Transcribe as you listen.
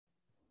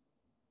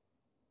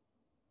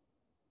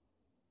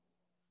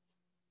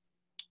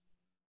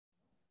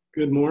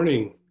Good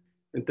morning,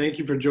 and thank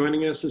you for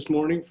joining us this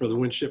morning for the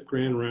Winship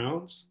Grand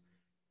Rounds.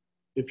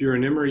 If you're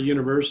an Emory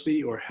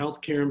University or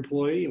healthcare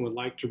employee and would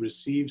like to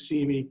receive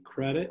CME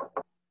credit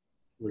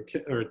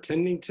or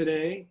attending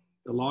today,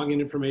 the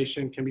login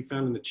information can be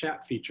found in the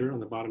chat feature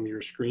on the bottom of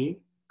your screen.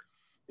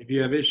 If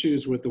you have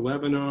issues with the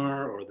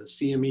webinar or the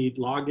CME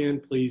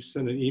login, please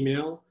send an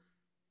email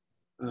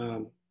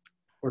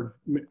or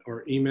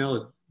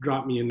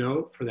drop me a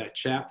note for that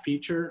chat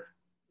feature.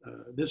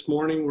 This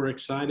morning, we're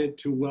excited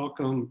to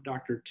welcome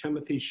Dr.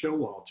 Timothy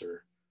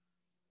Showalter.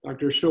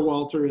 Dr.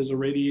 Showalter is a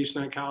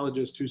radiation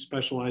oncologist who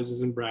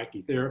specializes in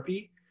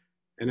brachytherapy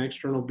and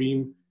external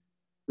beam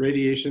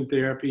radiation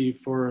therapy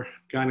for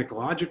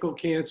gynecological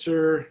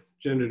cancer,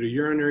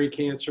 genitourinary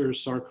cancer,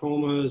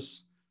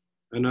 sarcomas,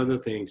 and other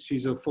things.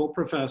 He's a full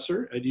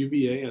professor at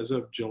UVA as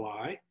of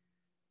July.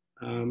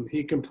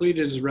 He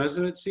completed his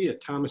residency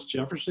at Thomas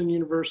Jefferson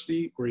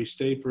University, where he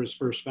stayed for his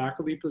first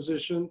faculty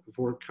position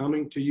before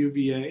coming to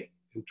UVA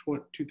in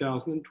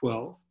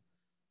 2012.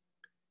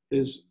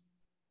 His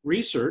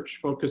research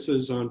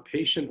focuses on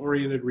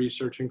patient-oriented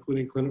research,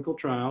 including clinical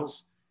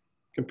trials,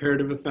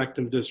 comparative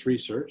effectiveness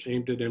research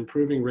aimed at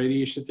improving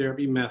radiation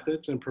therapy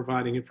methods and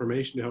providing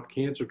information to help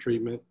cancer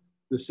treatment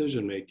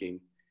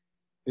decision-making.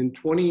 In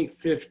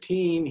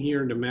 2015, he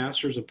earned a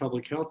master's in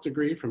public health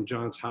degree from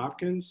Johns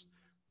Hopkins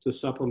to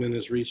supplement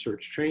his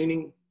research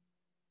training.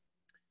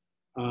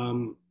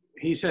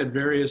 He's had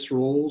various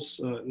roles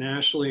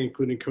nationally,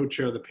 including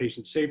co-chair of the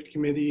Patient Safety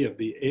Committee of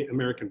the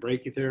American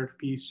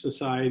Brachytherapy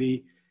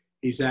Society.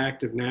 He's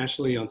active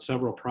nationally on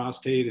several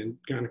prostate and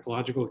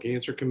gynecological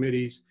cancer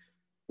committees,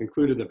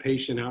 included the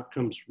Patient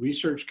Outcomes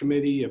Research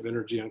Committee of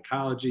Energy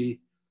Oncology.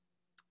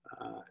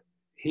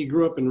 He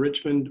grew up in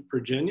Richmond,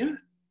 Virginia.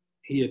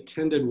 He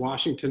attended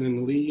Washington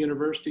and Lee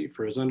University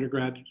for his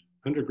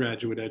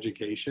undergraduate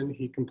education.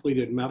 He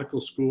completed medical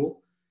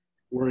school,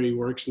 where he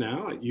works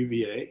now at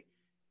UVA,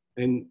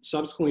 and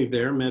subsequently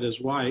there met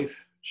his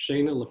wife,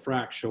 Shayna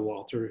Lafrac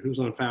Showalter, who's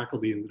on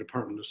faculty in the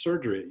Department of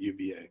Surgery at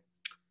UVA.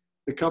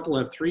 The couple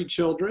have 3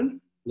 children,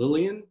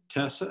 Lillian,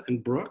 Tessa,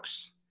 and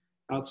Brooks.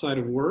 Outside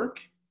of work,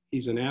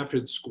 he's an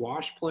avid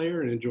squash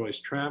player and enjoys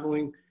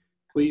traveling.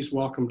 Please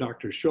welcome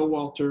Dr.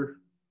 Showalter.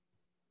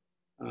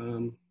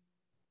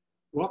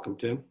 Welcome,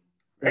 Tim.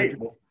 Great.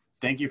 Well,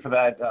 thank you for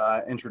that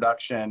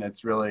introduction.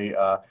 It's really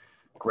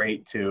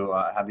great to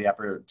have the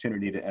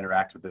opportunity to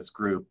interact with this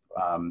group.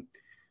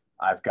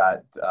 I've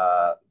got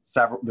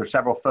there's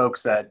several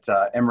folks at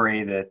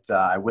Emory that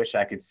I wish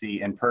I could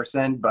see in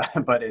person,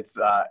 but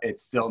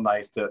it's still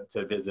nice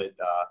to visit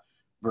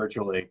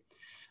virtually.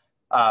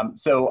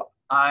 So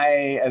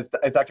I, as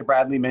Dr.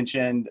 Bradley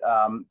mentioned,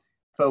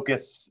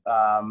 focus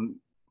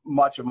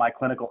much of my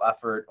clinical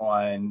effort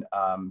on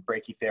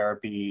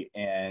brachytherapy,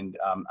 and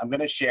I'm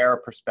going to share a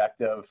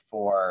perspective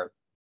for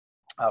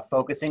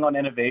focusing on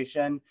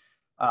innovation,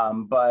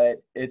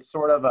 but it's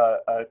sort of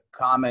a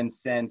common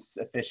sense,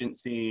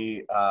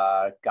 efficiency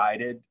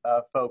guided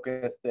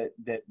focus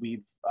that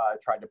we've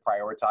tried to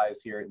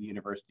prioritize here at the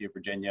University of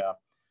Virginia,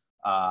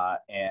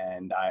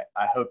 and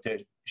I hope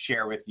to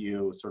share with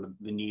you sort of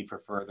the need for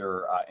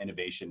further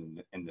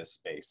innovation in this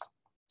space.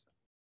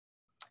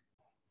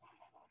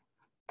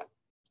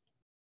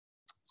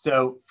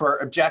 So for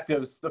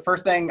objectives, the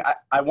first thing,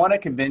 I want to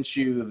convince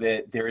you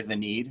that there is a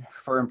need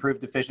for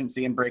improved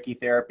efficiency in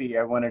brachytherapy.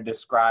 I want to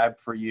describe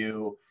for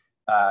you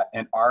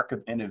an arc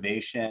of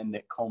innovation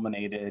that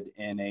culminated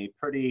in a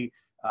pretty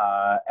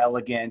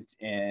elegant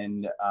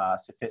and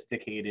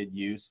sophisticated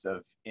use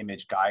of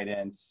image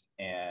guidance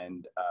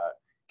and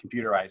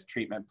computerized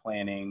treatment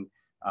planning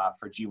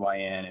for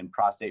GYN and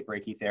prostate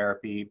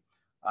brachytherapy.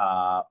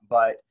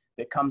 But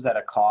it comes at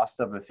a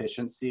cost of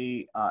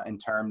efficiency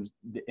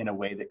in a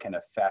way that can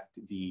affect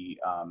the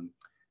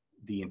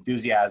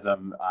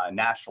enthusiasm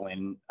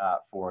nationally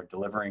for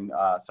delivering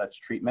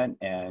such treatment,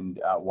 and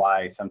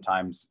why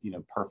sometimes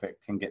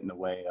perfect can get in the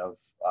way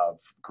of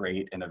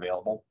great and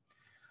available.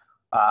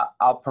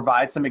 I'll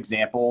provide some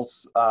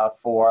examples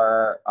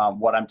for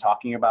what I'm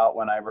talking about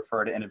when I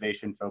refer to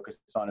innovation focused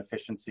on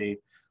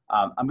efficiency.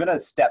 I'm going to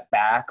step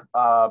back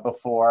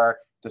before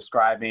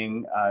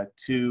describing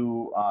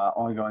 2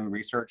 ongoing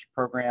research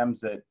programs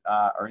that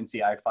are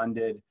NCI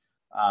funded,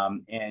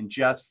 and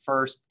just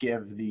first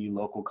give the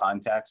local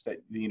context at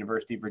the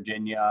University of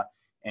Virginia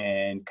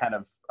and kind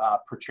of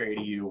portray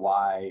to you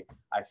why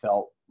I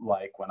felt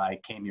like when I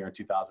came here in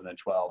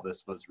 2012,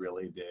 this was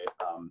really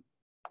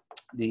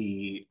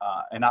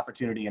an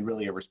opportunity and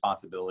really a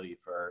responsibility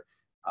for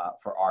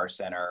our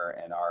center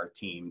and our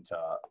team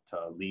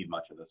to lead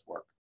much of this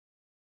work.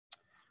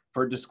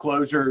 For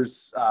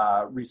disclosures,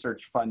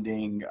 research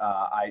funding,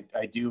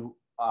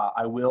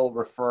 I will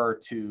refer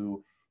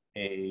to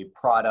a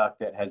product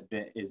that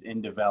is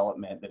in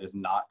development that is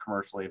not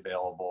commercially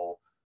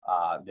available,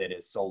 that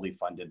is solely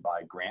funded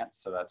by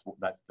grants. So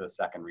that's the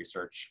second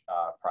research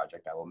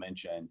project I will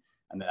mention.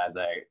 And then as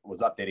I was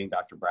updating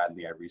Dr.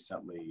 Bradley, I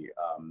recently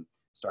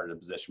started a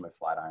position with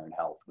Flatiron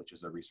Health, which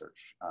is a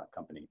research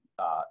company.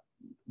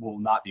 Will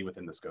not be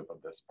within the scope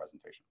of this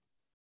presentation.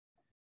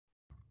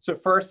 So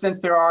first, since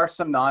there are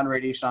some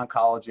non-radiation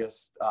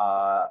oncologists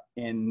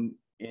in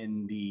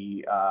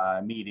the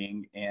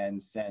meeting,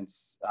 and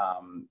since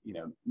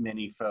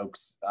many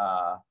folks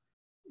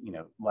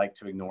like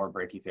to ignore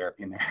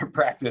brachytherapy in their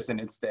practice and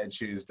instead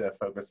choose to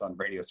focus on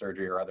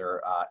radiosurgery or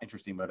other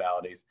interesting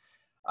modalities,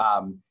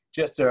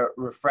 just a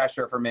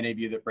refresher for many of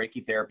you that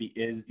brachytherapy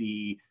is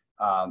the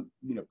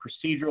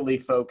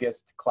procedurally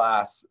focused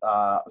class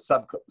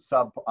sub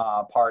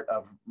part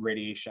of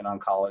radiation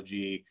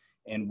oncology,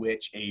 in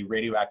which a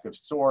radioactive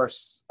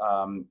source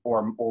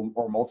or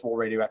multiple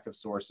radioactive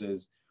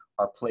sources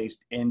are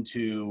placed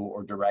into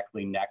or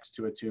directly next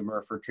to a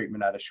tumor for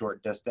treatment at a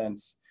short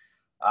distance.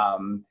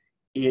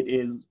 It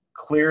is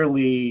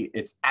clearly,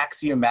 it's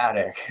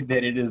axiomatic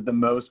that it is the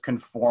most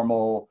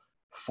conformal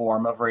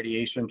form of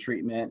radiation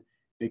treatment,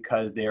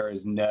 because there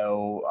is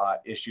no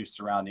issues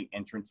surrounding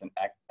entrance and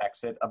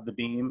exit of the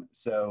beam.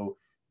 So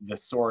the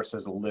source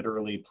is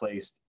literally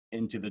placed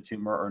into the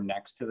tumor or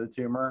next to the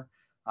tumor.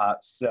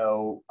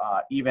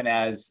 Even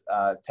as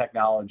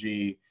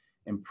technology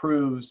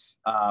improves,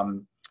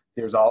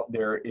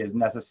 there is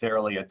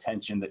necessarily a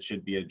tension that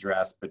should be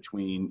addressed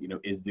between,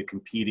 is the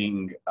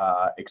competing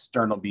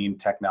external beam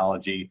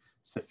technology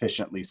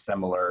sufficiently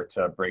similar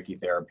to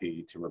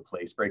brachytherapy to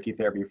replace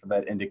brachytherapy for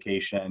that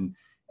indication?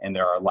 And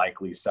there are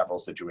likely several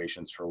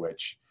situations for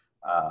which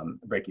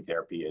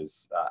brachytherapy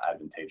is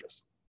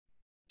advantageous.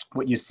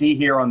 What you see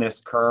here on this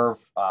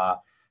curve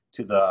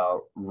to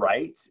the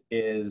right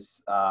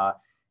is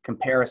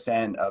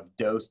comparison of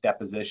dose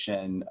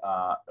deposition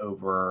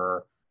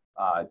over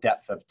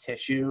depth of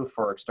tissue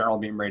for external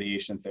beam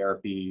radiation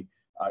therapy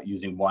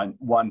using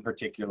one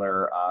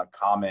particular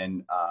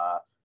common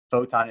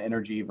photon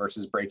energy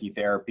versus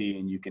brachytherapy.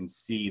 And you can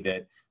see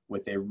that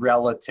with a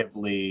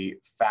relatively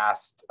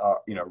fast,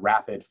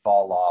 rapid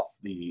fall off,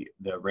 the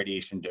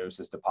radiation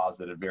dose is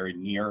deposited very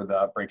near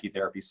the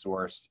brachytherapy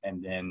source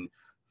and then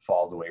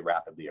falls away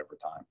rapidly over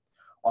time.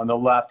 On the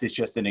left is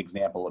just an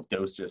example of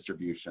dose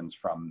distributions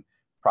from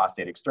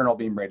prostate external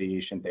beam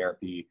radiation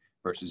therapy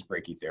versus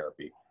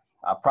brachytherapy.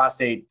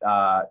 Prostate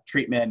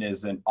treatment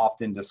is an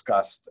often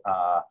discussed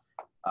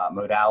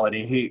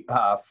modality,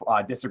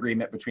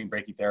 disagreement between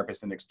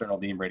brachytherapists and external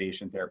beam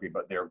radiation therapy,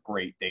 but they're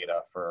great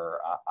data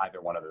for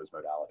either one of those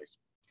modalities.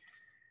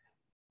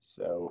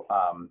 So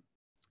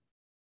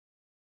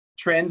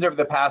trends over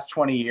the past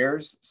 20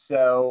 years.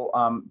 So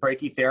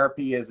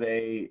brachytherapy is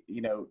a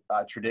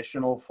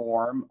traditional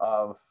form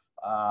of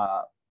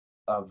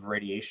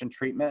radiation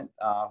treatment,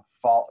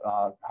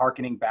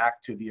 harkening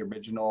back to the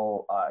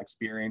original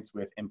experience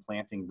with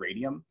implanting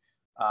radium.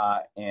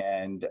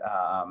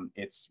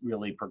 It's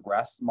really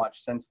progressed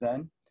much since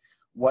then.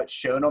 What's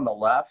shown on the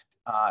left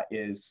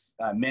is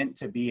meant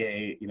to be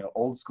a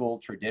old school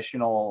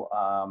traditional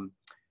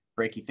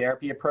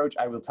brachytherapy approach.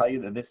 I will tell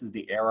you that this is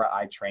the era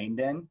I trained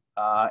in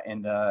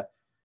the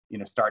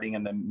starting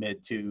in the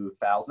mid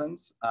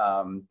 2000s,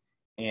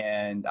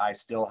 and I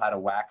still had a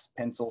wax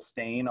pencil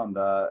stain on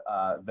the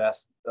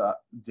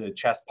the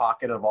chest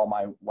pocket of all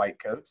my white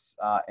coats,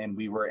 and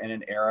we were in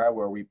an era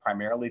where we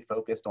primarily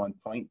focused on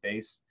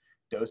point-based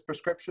dose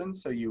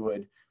prescriptions. So you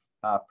would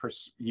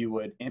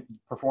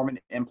perform an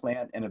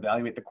implant and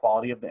evaluate the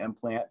quality of the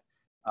implant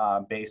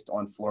based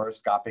on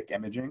fluoroscopic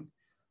imaging.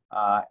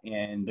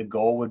 And the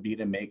goal would be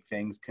to make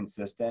things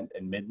consistent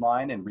and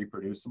midline and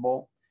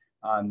reproducible.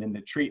 And then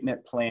the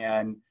treatment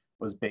plan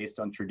was based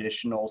on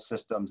traditional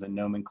systems and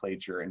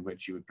nomenclature, in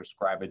which you would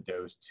prescribe a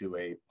dose to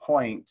a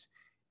point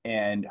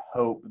and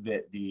hope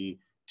that the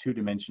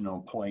two-dimensional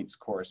points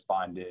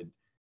corresponded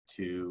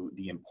to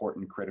the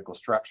important critical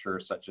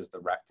structures, such as the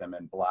rectum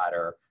and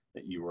bladder,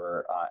 that you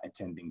were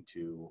intending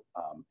to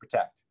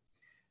protect.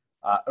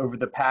 Over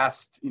the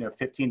past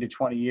 15 to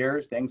 20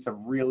 years, things have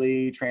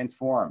really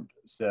transformed.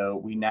 So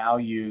we now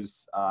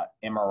use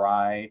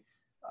MRI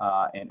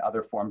and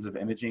other forms of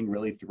imaging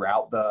really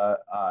throughout the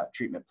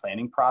treatment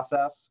planning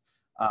process.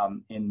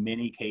 In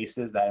many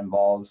cases, that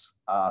involves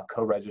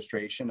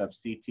co-registration of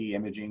CT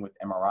imaging with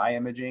MRI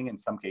imaging. In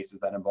some cases,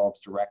 that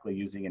involves directly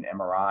using an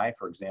MRI,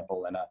 for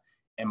example, in a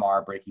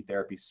MR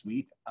brachytherapy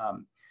suite.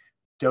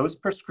 Dose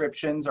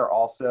prescriptions are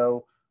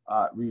also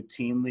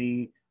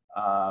routinely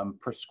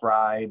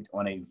prescribed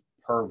on a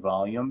per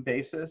volume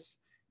basis,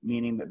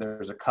 meaning that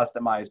there's a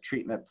customized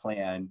treatment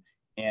plan,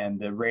 and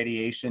the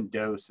radiation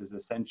dose is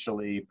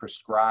essentially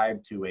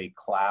prescribed to a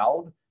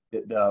cloud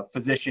that the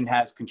physician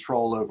has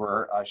control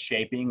over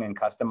shaping and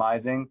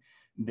customizing,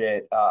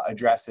 that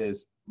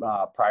addresses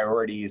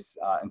priorities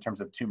in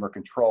terms of tumor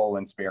control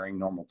and sparing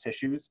normal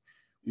tissues.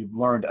 We've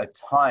learned a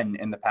ton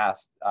in the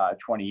past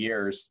 20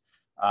 years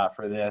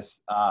for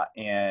this,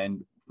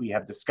 and we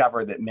have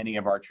discovered that many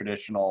of our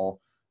traditional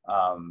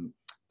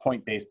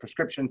point-based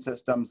prescription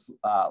systems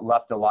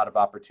left a lot of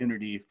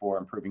opportunity for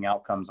improving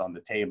outcomes on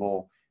the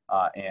table,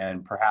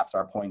 and perhaps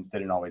our points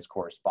didn't always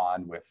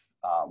correspond with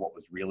what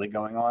was really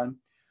going on.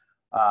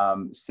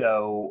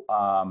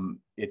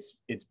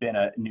 It's been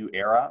a new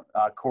era.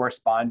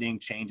 Corresponding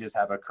changes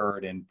have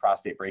occurred in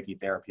prostate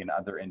brachytherapy and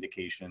other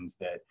indications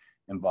that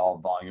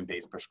involve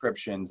volume-based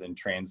prescriptions and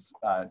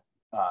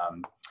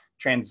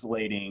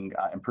translating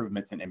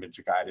improvements in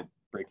image-guided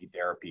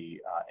brachytherapy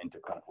into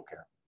clinical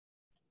care.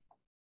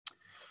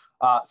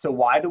 So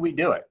why do we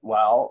do it?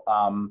 Well,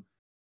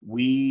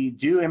 we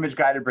do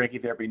image-guided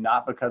brachytherapy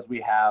not because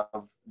we have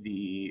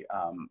the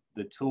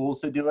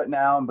tools to do it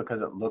now and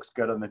because it looks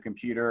good on the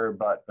computer,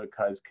 but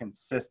because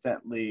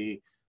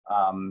consistently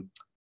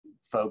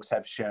folks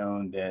have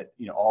shown that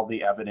all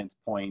the evidence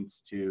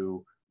points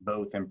to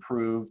both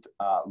improved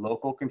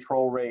local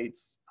control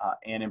rates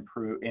and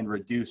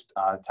reduced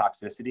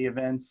toxicity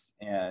events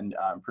and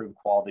improved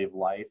quality of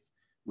life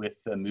with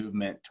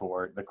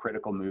the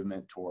critical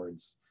movement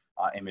towards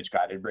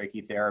image-guided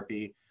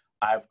brachytherapy.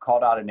 I've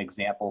called out an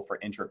example for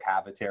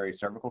intracavitary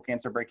cervical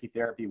cancer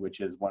brachytherapy, which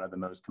is one of the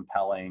most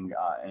compelling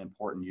and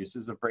important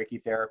uses of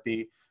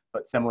brachytherapy,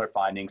 but similar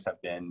findings have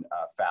been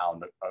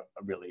found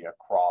really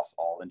across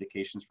all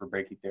indications for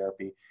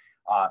brachytherapy.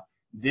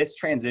 This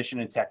transition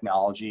in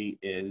technology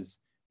is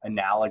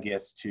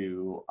analogous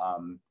to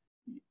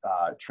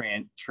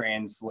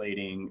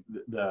translating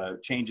the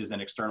changes in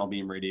external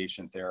beam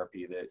radiation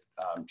therapy that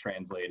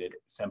translated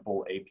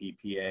simple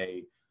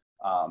APPA,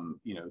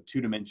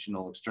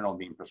 two-dimensional external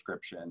beam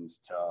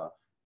prescriptions to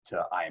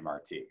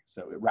IMRT.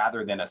 So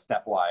rather than a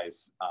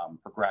stepwise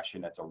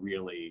progression, it's a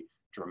really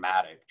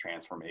dramatic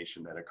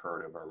transformation that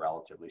occurred over a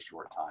relatively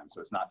short time. So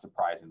it's not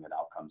surprising that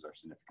outcomes are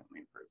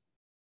significantly improved.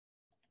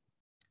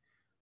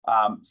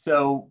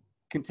 So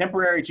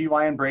contemporary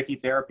GYN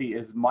brachytherapy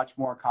is much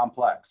more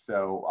complex.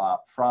 So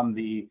from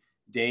the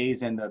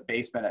days in the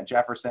basement at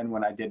Jefferson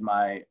when I did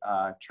my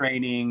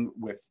training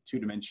with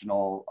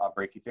two-dimensional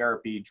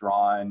brachytherapy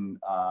drawn,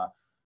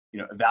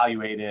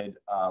 evaluated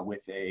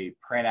with a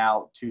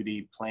printout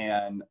 2D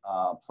plan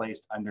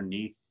placed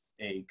underneath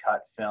a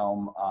cut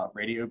film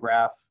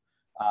radiograph.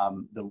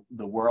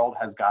 The world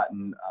has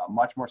gotten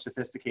much more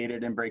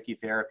sophisticated in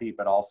brachytherapy,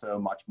 but also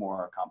much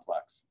more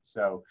complex.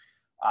 So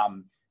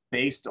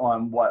based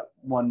on what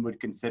one would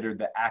consider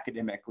the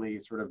academically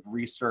sort of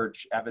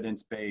research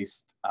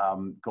evidence-based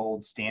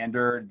gold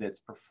standard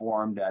that's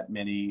performed at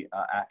many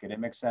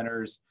academic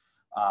centers,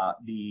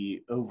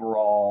 the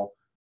overall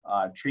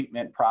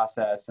treatment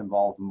process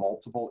involves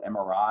multiple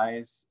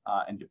MRIs,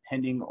 and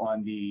depending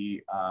on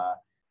the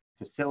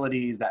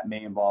facilities, that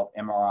may involve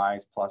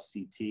MRIs plus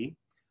CT.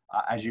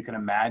 As you can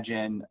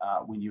imagine,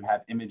 when you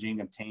have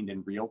imaging obtained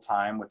in real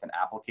time with an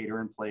applicator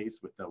in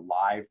place with the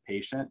live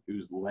patient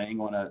who's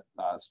laying on a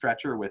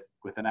stretcher with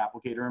an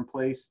applicator in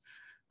place,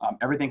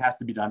 everything has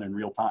to be done in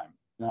real time.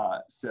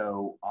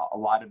 So a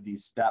lot of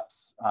these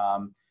steps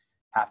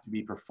have to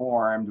be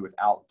performed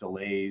without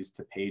delays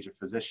to page a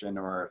physician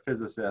or a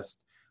physicist.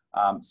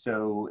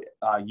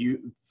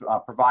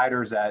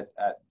 Providers at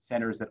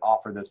centers that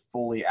offer this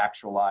fully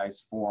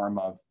actualized form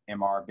of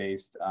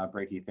MR-based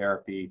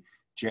brachytherapy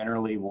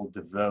generally will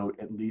devote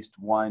at least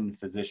one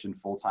physician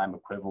full-time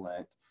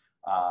equivalent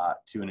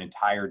to an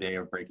entire day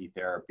of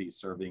brachytherapy,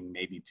 serving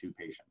maybe 2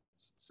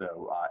 patients.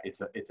 So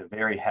it's a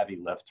very heavy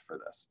lift for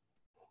this.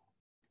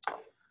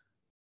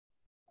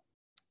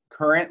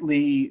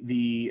 Currently,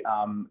 the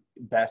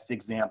best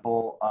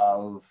example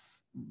of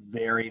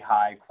very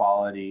high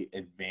quality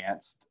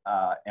advanced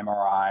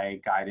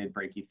MRI guided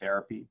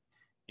brachytherapy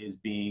is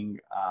being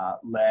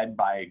led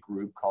by a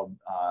group called,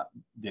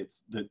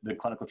 the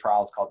clinical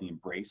trial is called the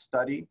Embrace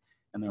study,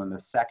 and they're in the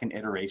second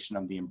iteration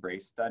of the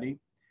Embrace study.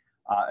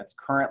 It's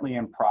currently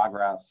in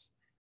progress.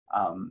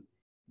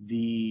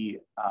 The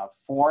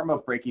form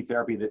of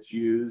brachytherapy that's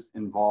used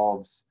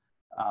involves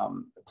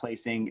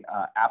placing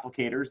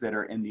applicators that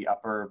are in the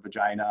upper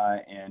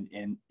vagina and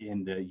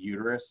in the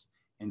uterus,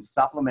 and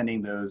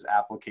supplementing those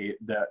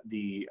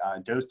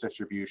dose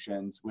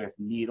distributions with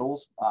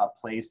needles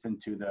placed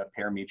into the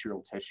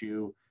parametrial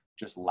tissue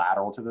just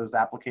lateral to those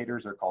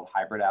applicators. They're called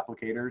hybrid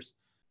applicators.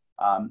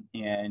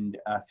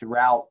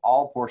 Throughout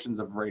all portions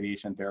of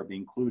radiation therapy,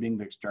 including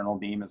the external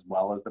beam as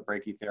well as the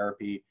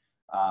brachytherapy,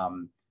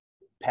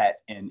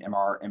 PET and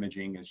MR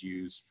imaging is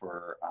used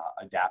for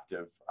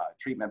adaptive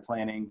treatment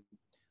planning.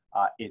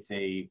 It's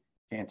a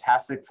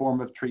fantastic form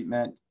of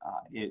treatment.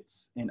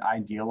 It's an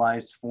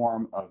idealized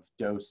form of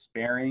dose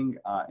sparing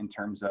in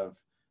terms of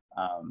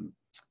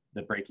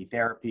the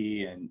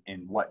brachytherapy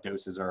and what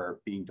doses are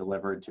being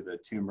delivered to the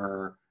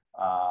tumor.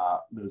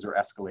 Those are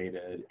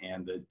escalated,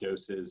 and the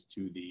doses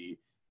to the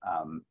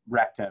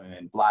rectum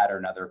and bladder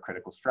and other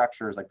critical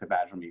structures like the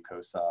vaginal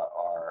mucosa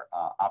are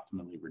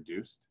optimally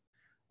reduced.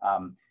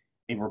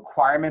 A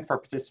requirement for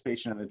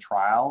participation in the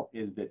trial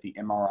is that the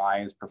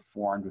MRI is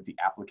performed with the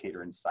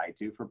applicator in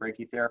situ for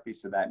brachytherapy.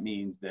 So that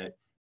means that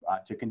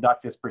to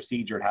conduct this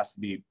procedure,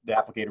 the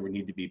applicator would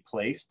need to be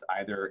placed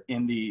either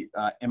in the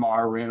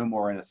MR room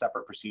or in a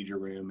separate procedure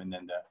room, and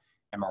then the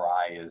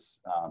MRI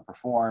is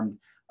performed.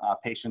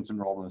 Patients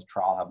enrolled in this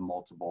trial have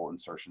multiple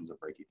insertions of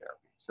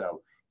brachytherapy.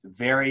 So it's a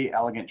very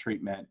elegant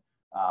treatment,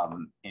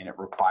 and it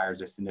requires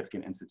a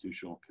significant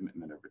institutional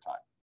commitment over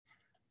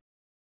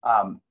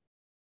time.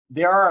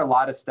 There are a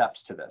lot of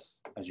steps to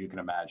this, as you can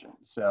imagine.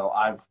 So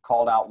I've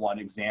called out one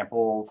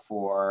example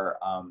for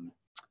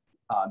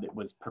that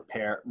was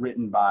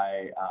written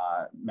by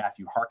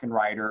Matthew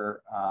Harkenreiter,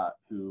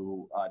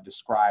 who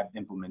described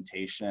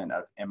implementation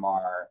of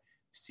MR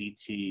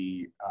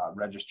CT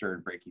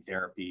registered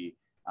brachytherapy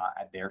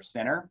at their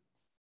center.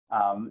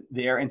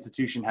 Their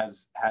institution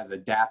has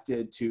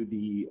adapted to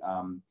the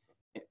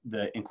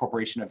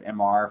incorporation of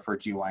MR for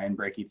GYN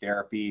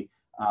brachytherapy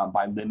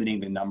by limiting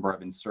the number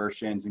of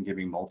insertions and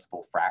giving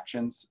multiple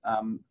fractions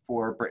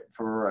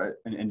for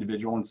an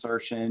individual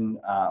insertion,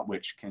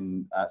 which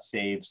can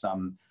save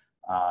some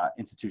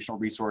institutional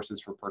resources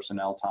for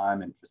personnel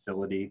time and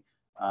facility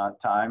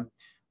time.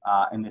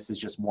 And this is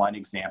just one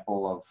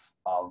example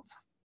of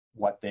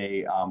what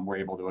they were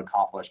able to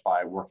accomplish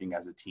by working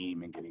as a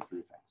team and getting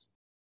through things.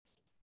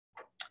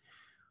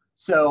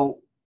 So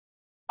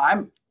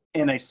I'm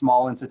in a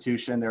small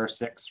institution. There are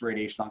 6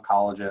 radiation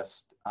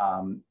oncologists,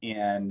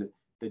 and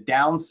the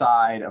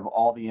downside of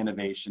all the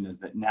innovation is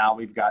that now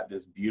we've got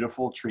this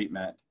beautiful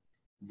treatment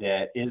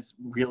that is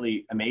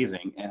really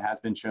amazing and has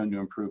been shown to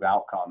improve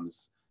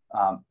outcomes.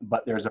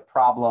 But there's a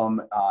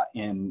problem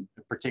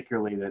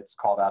particularly that's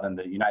called out in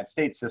the United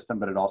States system,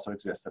 but it also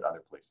exists at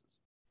other places.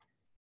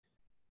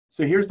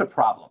 So here's the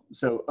problem.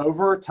 So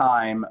over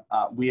time,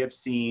 we have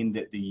seen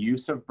that the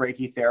use of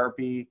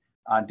brachytherapy,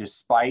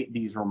 despite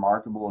these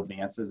remarkable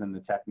advances in the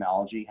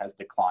technology, has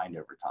declined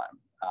over time.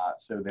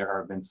 So there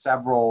have been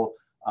several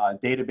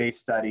database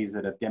studies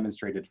that have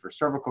demonstrated for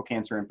cervical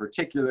cancer in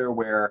particular,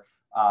 where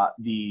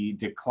the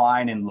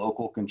decline in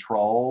local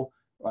control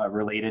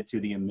related to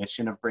the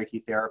emission of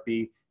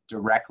brachytherapy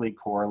directly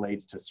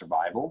correlates to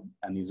survival.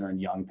 And these are in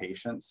young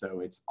patients. So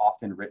it's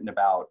often written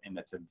about, and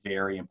it's a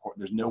very important,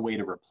 there's no way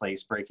to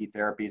replace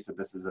brachytherapy. So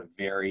this is a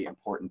very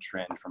important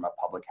trend from a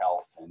public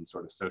health and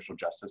sort of social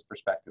justice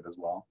perspective as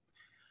well.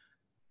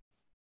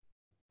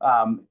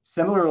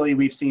 Similarly,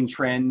 we've seen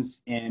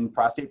trends in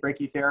prostate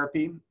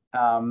brachytherapy.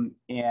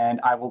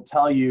 And I will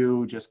tell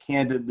you just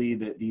candidly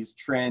that these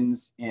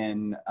trends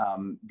in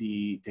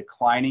the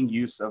declining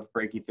use of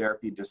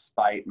brachytherapy,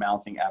 despite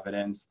mounting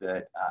evidence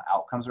that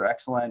outcomes are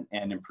excellent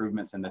and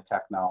improvements in the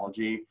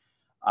technology,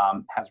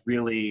 has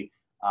really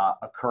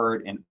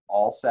occurred in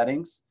all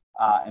settings.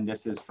 And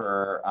this is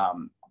for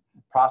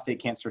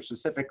prostate cancer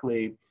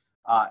specifically.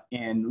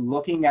 In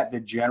looking at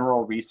the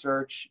general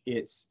research,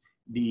 it's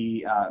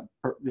the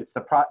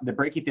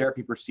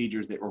brachytherapy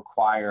procedures that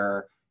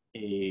require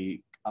a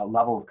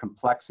level of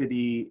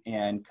complexity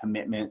and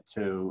commitment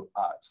to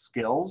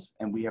skills,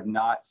 and we have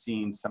not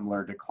seen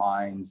similar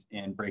declines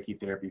in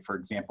brachytherapy. For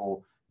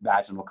example,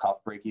 vaginal cuff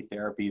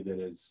brachytherapy that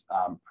is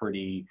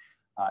pretty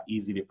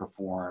easy to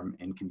perform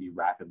and can be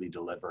rapidly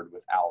delivered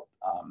without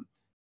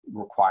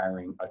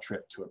requiring a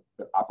trip to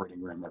an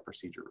operating room or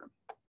procedure room.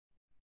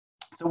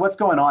 So what's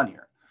going on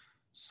here?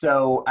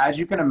 So as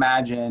you can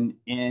imagine,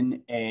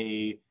 in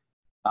a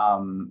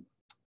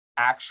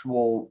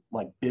actual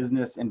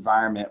business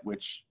environment,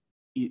 which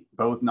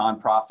both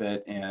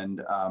nonprofit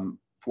and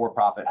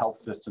for-profit health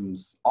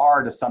systems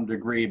are to some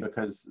degree,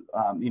 because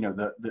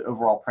the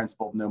overall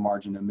principle of no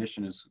margin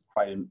omission is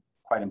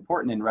quite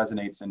important and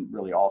resonates in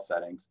really all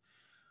settings.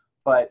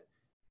 But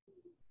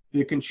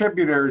the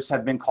contributors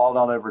have been called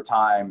out over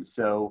time.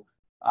 So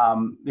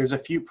there's a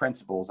few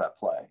principles at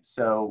play.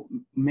 So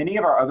many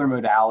of our other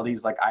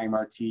modalities like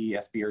IMRT,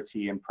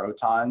 SBRT, and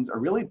protons are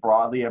really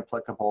broadly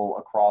applicable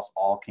across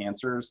all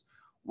cancers,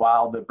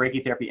 while the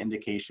brachytherapy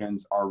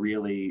indications are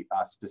really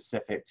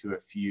specific to a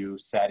few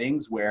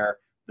settings where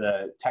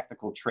the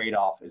technical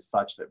trade-off is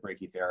such that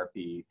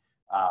brachytherapy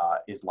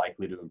is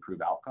likely to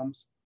improve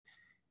outcomes.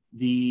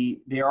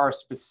 There are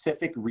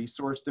specific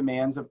resource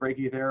demands of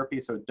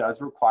brachytherapy, so it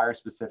does require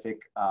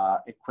specific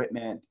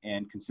equipment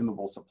and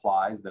consumable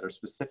supplies that are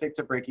specific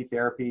to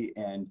brachytherapy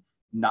and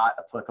not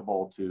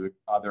applicable to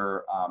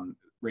other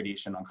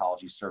radiation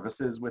oncology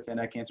services within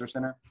a cancer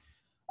center.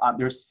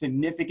 There's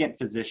significant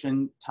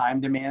physician time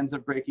demands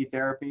of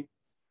brachytherapy,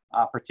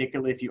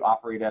 particularly if you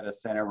operate at a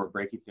center where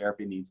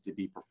brachytherapy needs to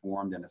be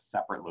performed in a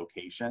separate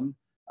location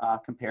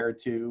compared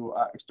to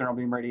external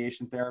beam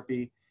radiation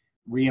therapy.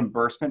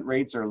 Reimbursement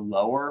rates are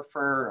lower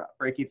for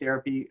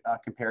brachytherapy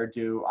compared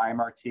to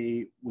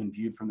IMRT when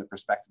viewed from the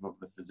perspective of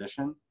the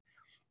physician.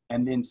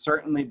 And then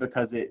certainly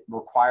because it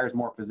requires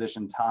more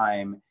physician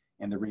time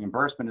and the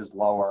reimbursement is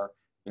lower,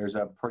 there's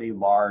a pretty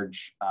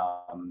large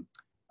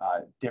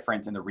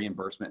difference in the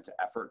reimbursement to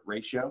effort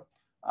ratio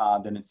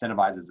that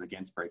incentivizes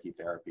against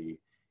brachytherapy.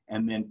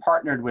 And then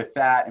partnered with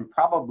that, and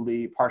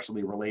probably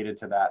partially related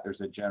to that,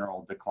 there's a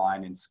general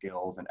decline in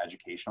skills and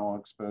educational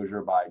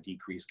exposure by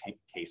decreased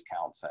case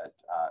counts at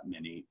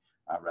many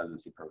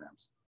residency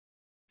programs.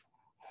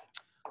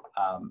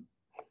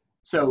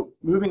 So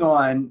moving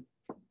on,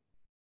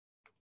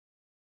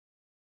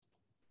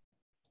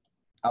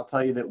 I'll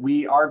tell you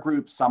that our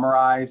group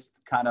summarized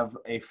kind of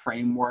a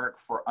framework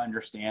for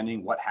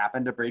understanding what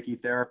happened to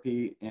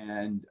brachytherapy.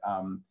 And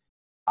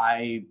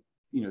I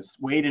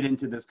waded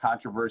into this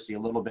controversy a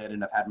little bit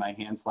and have had my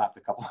hand slapped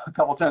a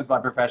couple times by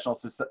professional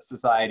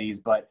societies.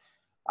 But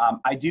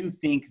I do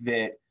think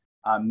that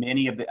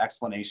many of the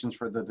explanations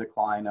for the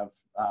decline of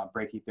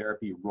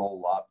brachytherapy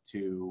roll up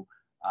to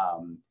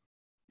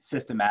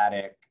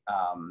systematic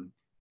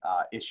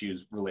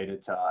issues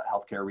related to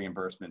healthcare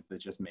reimbursements that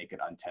just make it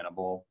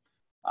untenable.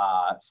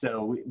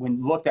 So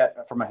when looked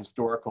at from a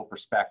historical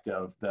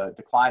perspective, the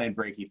decline in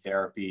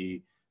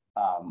brachytherapy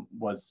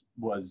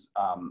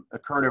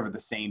occurred over the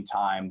same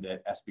time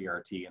that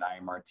SBRT and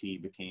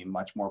IMRT became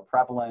much more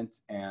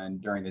prevalent,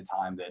 and during the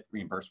time that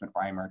reimbursement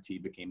for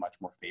IMRT became much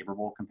more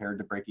favorable compared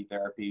to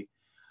brachytherapy.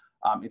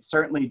 It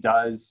certainly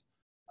does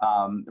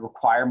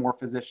require more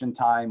physician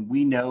time.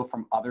 We know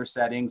from other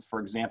settings, for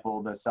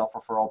example, the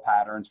self-referral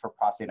patterns for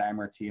prostate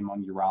IMRT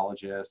among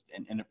urologists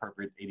and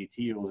inappropriate ADT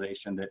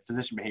utilization, that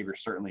physician behavior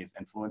certainly is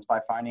influenced by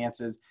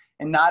finances,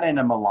 and not in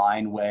a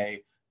malign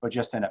way, but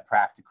just in a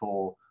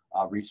practical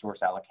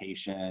resource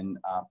allocation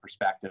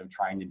perspective,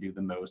 trying to do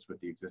the most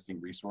with the existing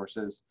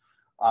resources.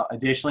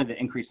 Additionally, the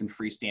increase in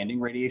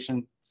freestanding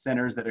radiation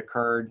centers that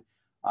occurred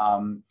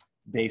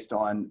based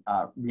on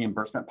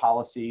reimbursement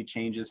policy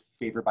changes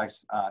favored by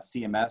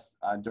CMS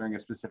during a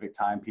specific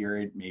time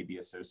period may be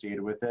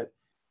associated with it.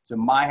 So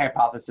my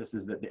hypothesis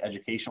is that the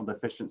educational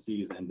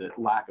deficiencies and the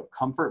lack of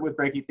comfort with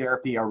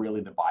brachytherapy are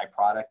really the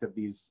byproduct of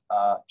these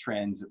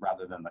trends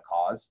rather than the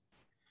cause.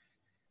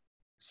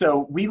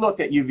 So we looked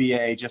at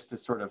UVA just to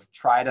sort of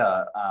try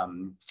to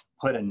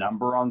put a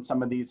number on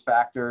some of these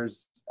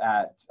factors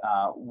at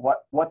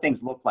what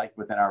things look like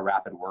within our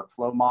rapid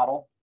workflow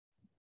model.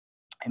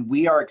 And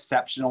we are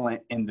exceptional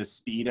in the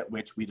speed at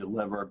which we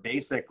deliver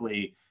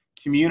basically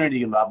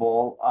community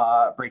level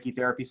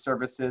brachytherapy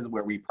services,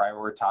 where we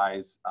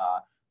prioritize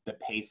the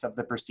pace of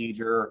the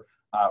procedure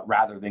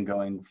rather than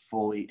going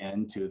fully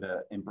into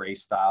the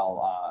Embrace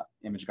style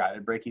image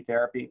guided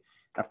brachytherapy.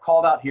 I've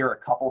called out here a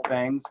couple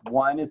things.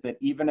 One is that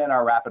even in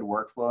our rapid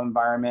workflow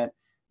environment,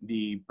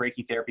 the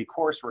brachytherapy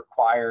course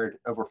required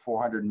over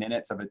 400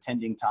 minutes of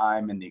attending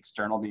time, and the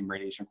external beam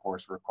radiation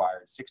course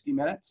required 60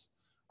 minutes.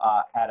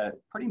 At a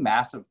pretty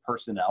massive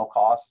personnel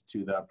cost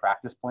to the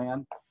practice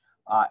plan.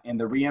 And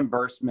the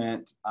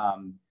reimbursement,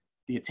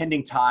 the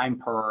attending time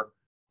per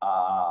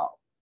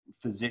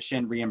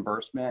physician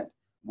reimbursement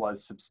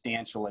was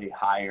substantially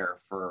higher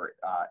for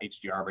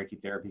HDR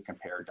brachytherapy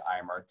compared to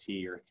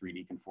IMRT or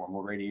 3D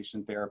conformal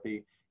radiation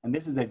therapy. And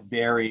this is a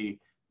very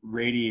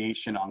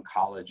radiation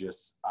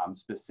oncologist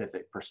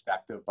specific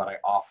perspective, but I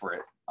offer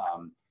it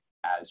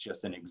as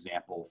just an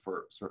example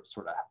for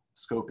sort of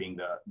scoping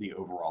the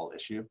overall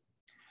issue.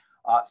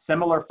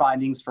 Similar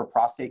findings for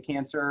prostate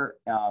cancer,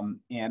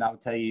 and I'll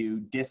tell you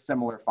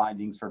dissimilar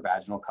findings for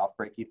vaginal cuff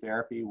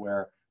brachytherapy,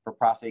 where for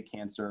prostate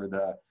cancer,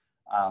 the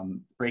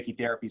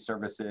brachytherapy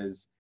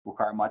services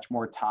require much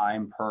more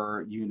time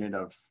per unit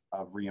of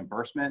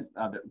reimbursement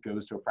that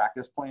goes to a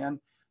practice plan,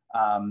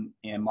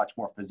 and much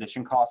more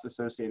physician costs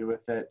associated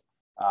with it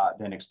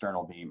than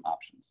external beam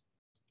options.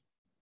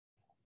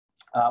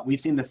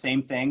 We've seen the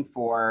same thing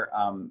for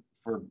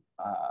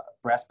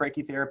breast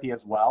brachytherapy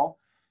as well.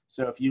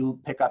 So if you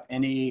pick up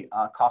any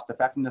cost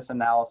effectiveness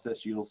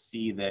analysis, you'll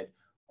see that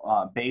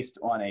based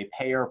on a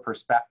payer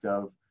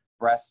perspective,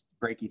 breast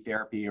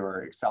brachytherapy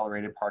or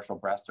accelerated partial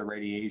breast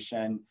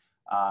irradiation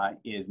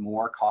is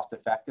more cost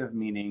effective,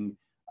 meaning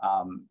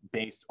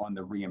based on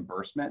the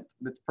reimbursement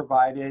that's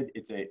provided,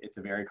 it's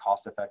a very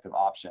cost effective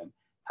option.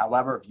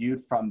 However,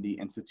 viewed from the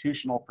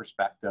institutional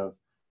perspective,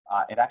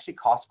 it actually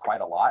costs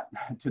quite a lot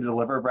to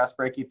deliver breast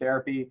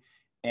brachytherapy.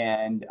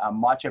 And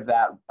much of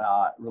that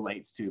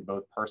relates to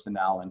both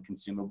personnel and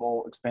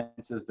consumable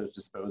expenses, those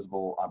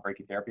disposable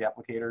brachytherapy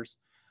applicators.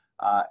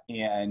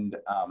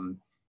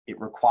 It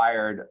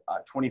required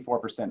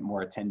 24%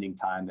 more attending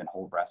time than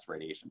whole breast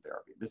radiation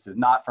therapy. This is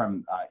not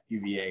from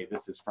UVA,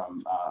 this is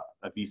from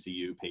a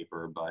VCU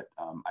paper, but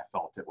I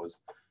felt it was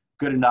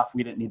good enough.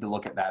 We didn't need to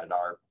look at that at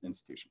our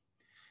institution.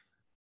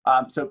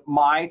 So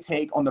my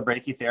take on the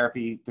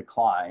brachytherapy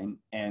decline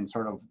and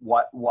sort of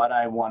what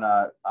I want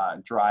to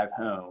drive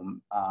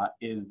home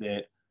is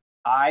that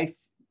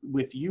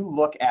if you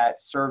look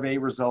at survey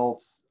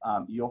results,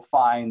 you'll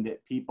find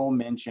that people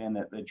mention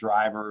that the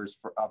drivers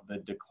of the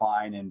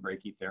decline in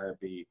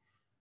brachytherapy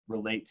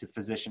relate to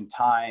physician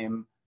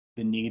time,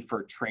 the need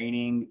for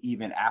training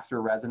even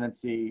after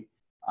residency,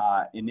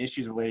 and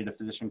issues related to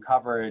physician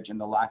coverage and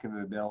the lack of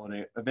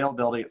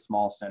availability at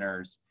small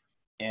centers.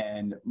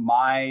 And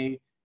my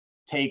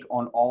take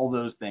on all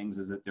those things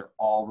is that they're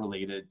all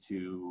related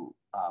to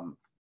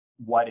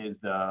what is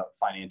the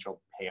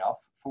financial payoff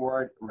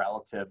for it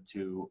relative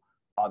to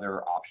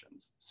other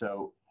options.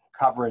 So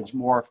coverage,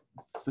 more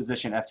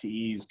physician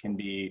FTEs can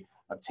be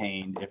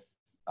obtained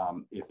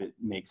if it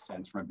makes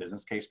sense from a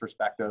business case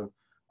perspective.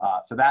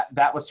 So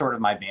that was sort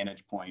of my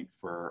vantage point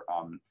for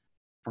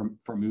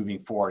moving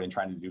forward and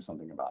trying to do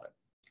something about it.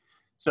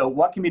 So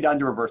what can be done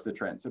to reverse the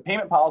trend? So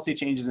payment policy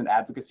changes and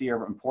advocacy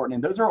are important,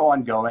 and those are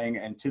ongoing,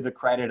 and to the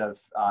credit of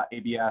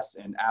ABS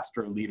and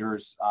Astro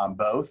leaders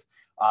both,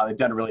 they've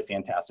done a really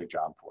fantastic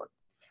job for it.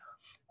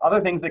 Other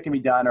things that can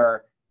be done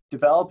are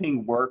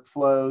developing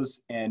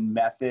workflows and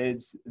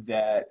methods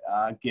that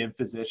give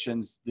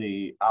physicians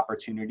the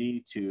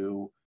opportunity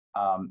to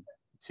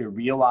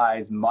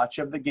realize much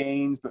of the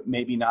gains, but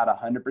maybe not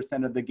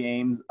 100% of the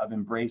gains of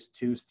Embrace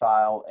 2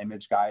 style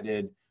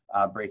image-guided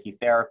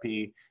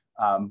brachytherapy,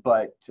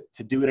 but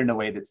to do it in a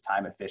way that's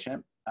time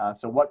efficient.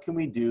 So what can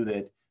we do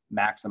that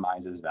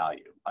maximizes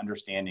value,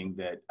 understanding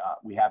that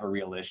we have a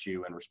real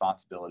issue and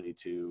responsibility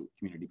to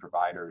community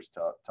providers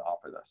to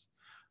offer this.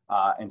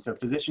 And so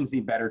physicians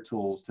need better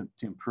tools to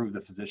improve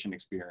the physician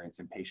experience,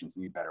 and patients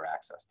need better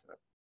access to it.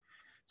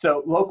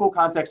 So local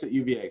context at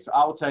UVA. So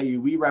I will tell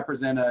you, we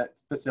represent a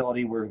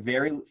facility where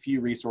very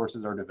few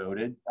resources are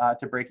devoted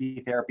to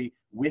brachytherapy,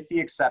 with the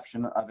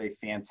exception of a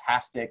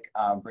fantastic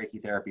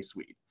brachytherapy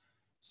suite.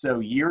 So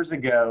years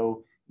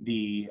ago,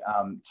 the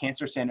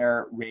Cancer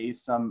Center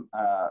raised some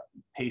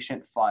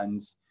patient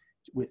funds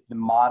with the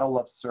model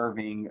of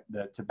serving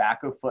the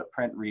tobacco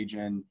footprint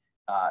region,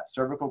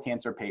 cervical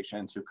cancer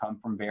patients who come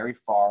from very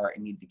far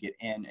and need to get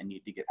in and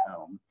need to get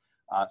home.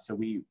 So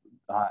we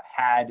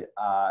had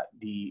a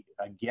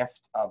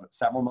gift of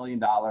several $1 million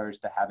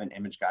to have an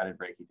image-guided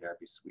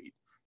brachytherapy suite.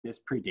 This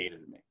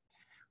predated me.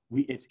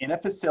 It's in a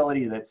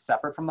facility that's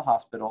separate from the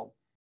hospital.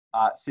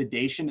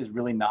 Sedation is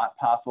really not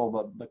possible,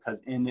 but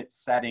because in its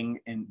setting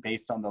and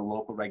based on the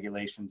local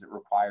regulations, it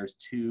requires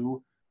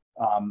 2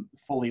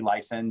 fully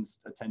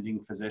licensed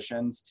attending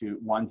physicians,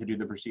 one to do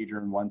the procedure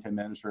and one to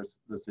administer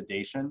the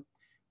sedation.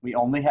 We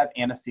only have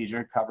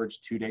anesthesia coverage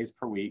 2 days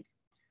per week.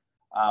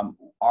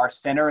 Our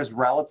center is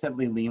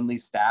relatively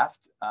leanly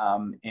staffed,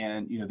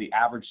 and the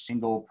average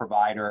single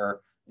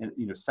provider,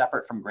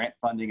 separate from grant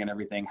funding and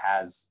everything,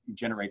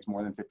 generates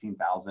more than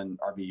 15,000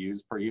 RVUs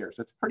per year.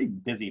 So it's a pretty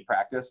busy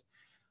practice.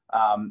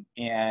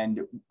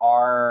 And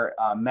our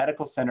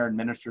medical center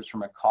administers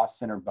from a cost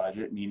center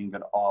budget, meaning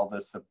that all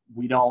this,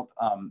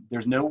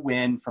 there's no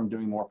win from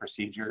doing more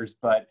procedures,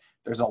 but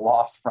there's a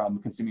loss from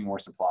consuming more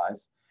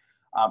supplies.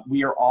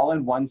 We are all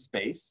in one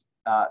space.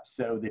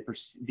 So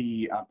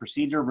the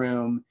procedure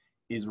room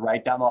is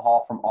right down the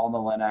hall from all the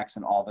Linacs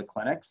and all the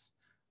clinics.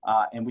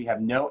 And we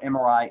have no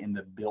MRI in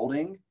the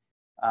building.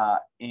 So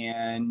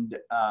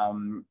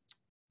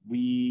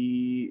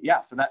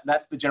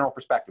that's the general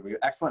perspective. We have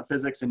excellent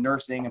physics and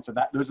nursing, and so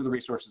those are the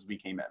resources we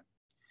came in.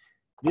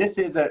 This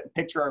is a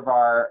picture of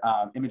our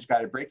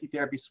image-guided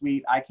brachytherapy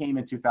suite. I came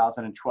in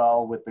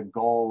 2012 with the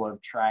goal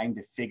of trying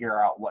to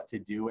figure out what to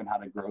do and how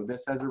to grow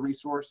this as a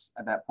resource.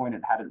 At that point,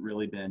 it hadn't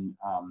really been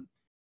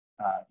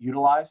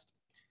utilized.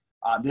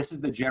 This is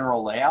the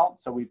general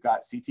layout. So we've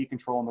got CT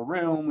control in the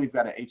room. We've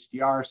got an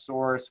HDR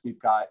source. We've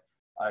got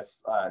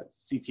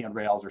CT on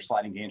rails or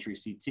sliding gantry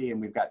CT, and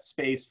we've got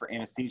space for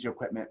anesthesia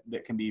equipment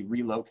that can be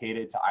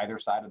relocated to either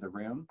side of the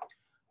room.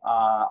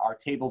 Our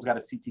table's got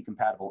a CT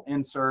compatible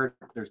insert.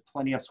 There's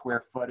plenty of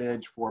square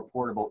footage for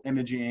portable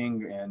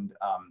imaging, and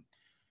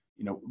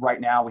right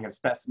now we have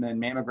specimen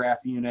mammograph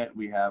unit,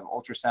 we have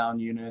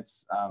ultrasound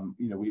units.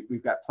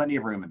 We've got plenty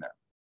of room in there.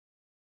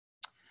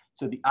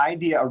 So the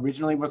idea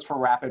originally was for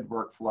rapid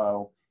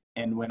workflow.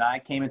 And when I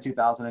came in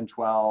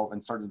 2012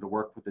 and started to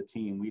work with the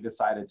team, we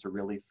decided to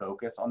really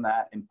focus on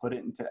that and put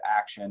it into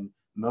action,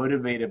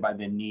 motivated by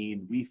the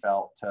need we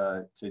felt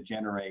to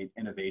generate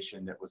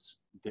innovation that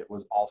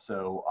was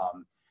also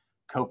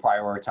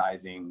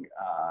co-prioritizing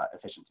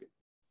efficiency.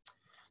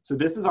 So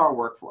this is our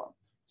workflow.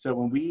 So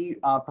when we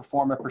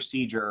perform a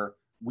procedure,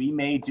 we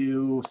may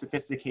do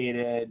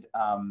sophisticated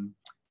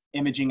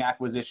imaging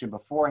acquisition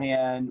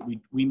beforehand.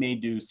 We may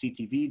do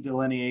CTV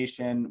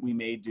delineation. We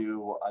may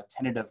do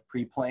tentative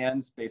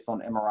pre-plans based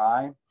on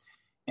MRI.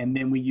 And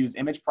then we use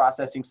image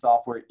processing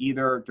software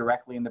either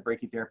directly in the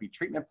brachytherapy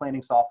treatment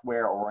planning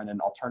software or in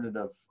an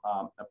alternative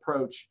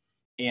approach.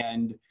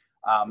 And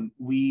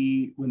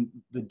when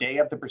the day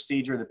of the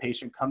procedure, the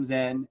patient comes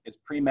in, is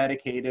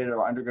pre-medicated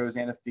or undergoes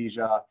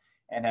anesthesia,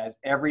 and has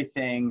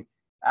everything,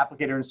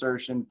 applicator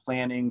insertion,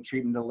 planning,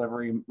 treatment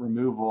delivery,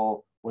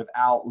 removal,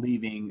 without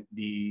leaving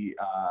the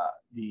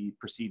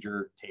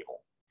procedure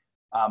table.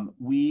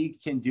 We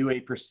can do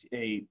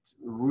a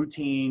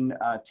routine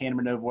tandem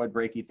and ovoid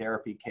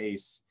brachytherapy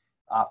case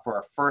for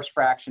a first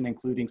fraction,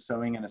 including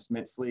sewing and a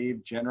Smith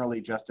sleeve, generally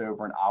just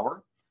over an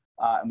hour.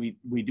 And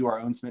we do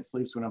our own Smith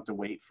sleeves, so we don't have to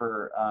wait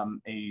for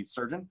a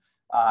surgeon.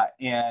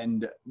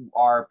 And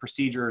our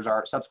procedures,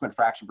 our subsequent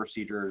fraction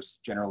procedures,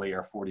 generally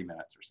are 40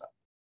 minutes or so.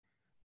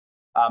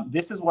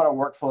 This is what a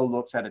workflow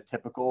looks at a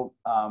typical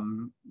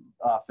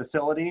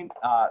facility.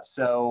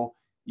 So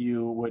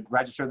you would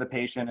register the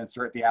patient,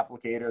 insert the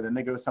applicator, then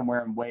they go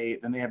somewhere and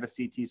wait, then they have a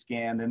CT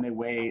scan, then they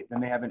wait, then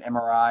they have an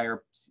MRI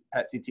or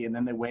PET CT, and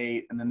then they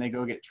wait, and then they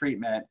go get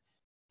treatment.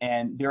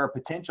 And there are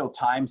potential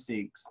time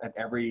sinks at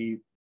every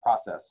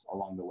process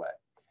along the way.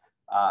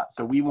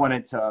 So we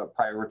wanted to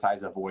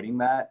prioritize avoiding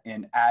that.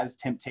 And as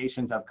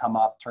temptations have come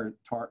up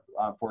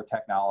for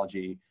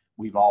technology,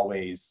 we've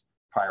always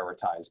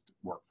prioritized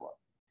workflow.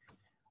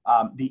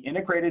 The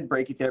integrated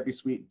brachytherapy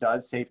suite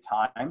does save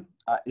time.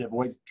 It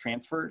avoids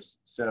transfers.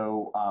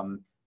 So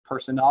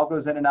personnel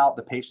goes in and out.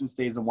 The patient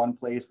stays in one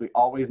place. We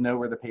always know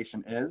where the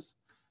patient is.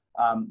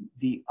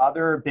 The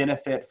other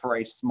benefit for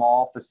a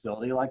small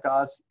facility like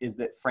us is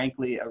that,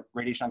 frankly, a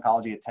radiation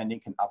oncology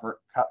attending can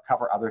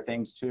cover other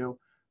things too.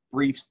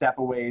 Brief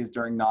step-aways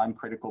during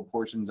non-critical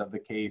portions of the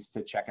case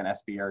to check an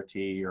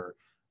SBRT or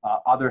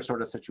other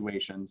sort of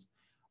situations.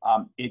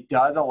 It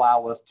does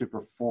allow us to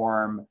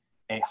perform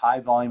a high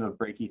volume of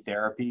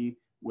brachytherapy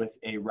with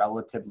a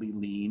relatively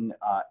lean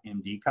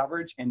MD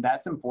coverage. And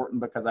that's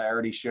important because I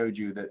already showed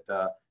you that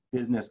the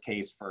business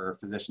case for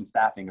physician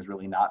staffing is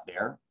really not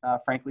there,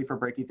 frankly, for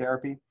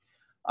brachytherapy.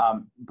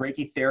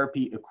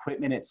 Brachytherapy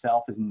equipment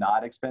itself is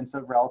not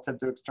expensive relative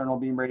to external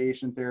beam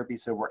radiation therapy,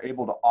 so we're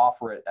able to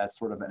offer it as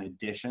sort of an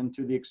addition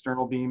to the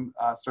external beam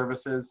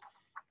services.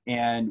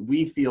 And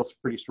we feel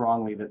pretty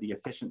strongly that the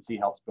efficiency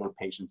helps both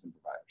patients and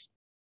providers.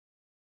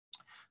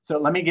 So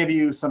let me give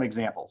you some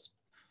examples.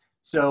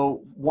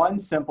 So one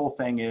simple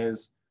thing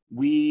is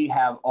we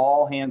have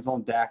all hands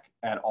on deck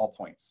at all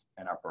points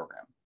in our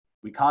program.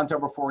 We contour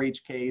before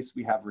each case.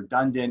 We have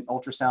redundant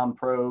ultrasound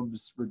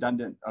probes,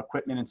 redundant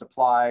equipment and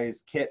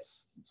supplies,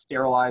 kits,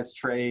 sterilized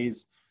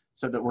trays,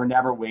 so that we're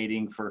never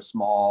waiting for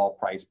small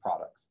price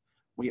products.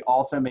 We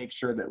also make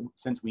sure that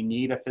since we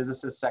need a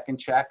physicist second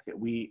check,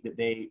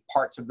 that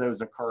parts of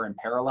those occur in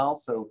parallel.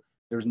 So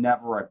there's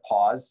never a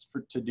pause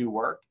to do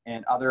work.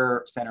 And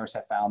other centers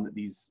have found that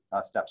these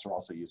steps are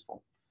also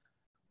useful.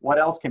 What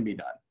else can be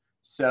done?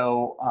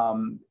 So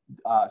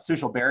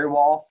Sushil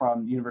Beriwal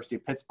from University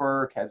of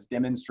Pittsburgh has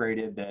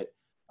demonstrated that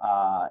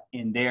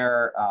in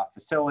their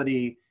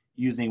facility,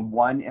 using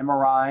one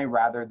MRI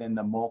rather than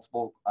the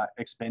multiple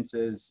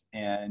expenses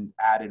and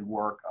added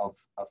work of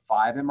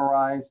 5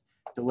 MRIs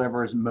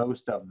delivers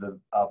most of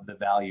the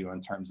value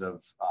in terms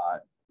of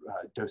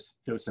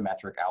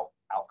dosimetric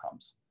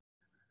outcomes.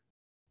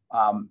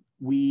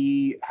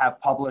 We have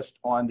published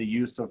on the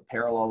use of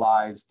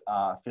parallelized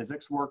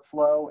physics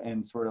workflow,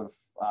 and sort of,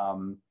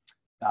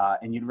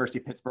 and University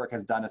of Pittsburgh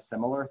has done a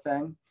similar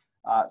thing.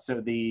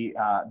 So they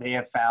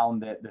have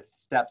found that the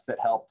steps that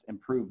helped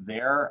improve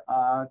their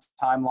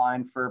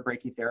timeline for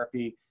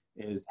brachytherapy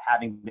is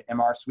having the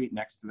MR suite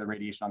next to the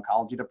radiation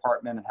oncology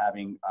department and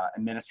having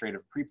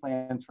administrative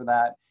pre-plans for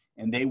that.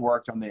 And they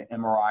worked on the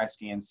MRI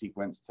scan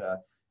sequence to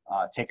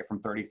take it from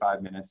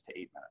 35 minutes to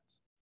 8 minutes.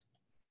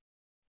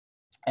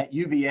 At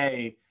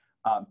UVA,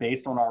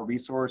 based on our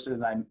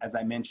resources, as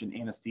I mentioned,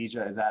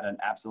 anesthesia is at an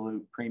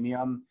absolute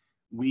premium.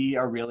 We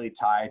are really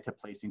tied to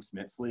placing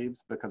Smith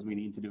sleeves because we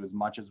need to do as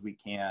much as we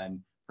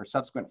can for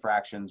subsequent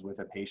fractions with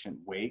a patient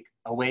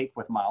awake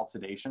with mild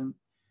sedation.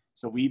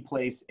 So we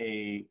place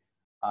a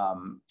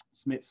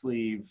Smith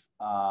sleeve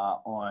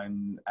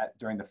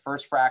during the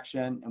first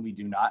fraction, and we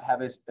do not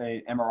have a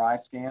MRI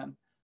scan.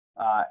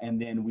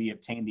 And then we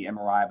obtain the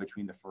MRI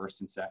between the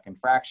first and second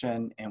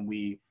fraction, and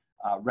we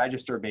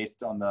register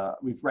based on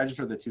we've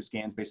registered the 2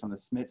 scans based on the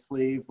Smith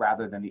sleeve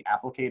rather than the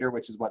applicator,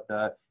 which is what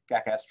the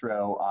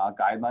GAC-ESTRO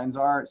guidelines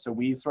are. So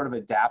we sort of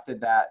adapted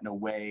that in a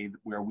way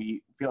where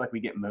we feel like we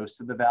get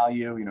most of the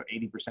value,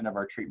 80% of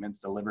our treatments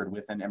delivered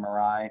with an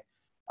MRI.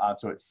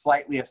 So it's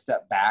slightly a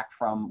step back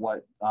from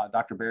what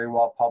Dr.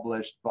 Beriwal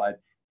published,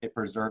 but it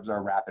preserves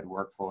our rapid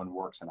workflow and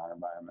works in our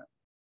environment.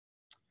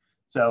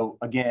 So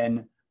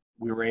again,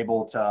 we were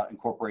able to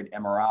incorporate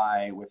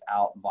MRI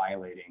without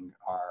violating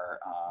our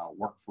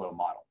workflow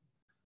model.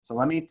 So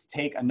let me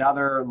take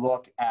another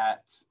look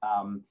at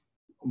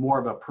more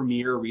of a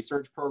premier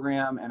research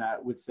program, and I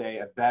would say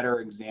a better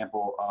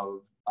example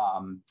of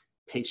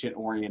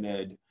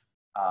patient-oriented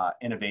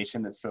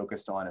innovation that's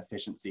focused on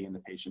efficiency and the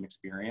patient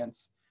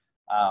experience.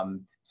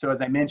 So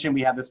as I mentioned,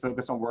 we have this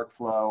focus on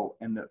workflow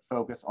and the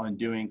focus on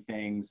doing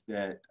things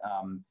that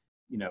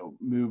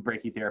move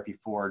brachytherapy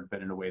forward,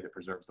 but in a way that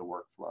preserves the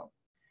workflow.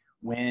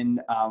 When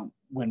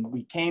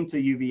we came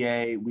to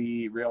UVA,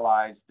 we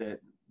realized that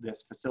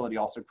this facility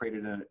also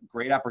created a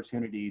great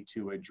opportunity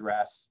to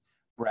address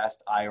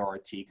breast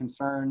IORT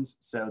concerns.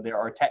 So there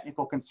are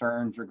technical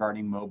concerns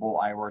regarding mobile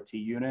IORT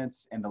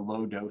units and the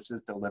low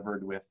doses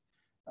delivered with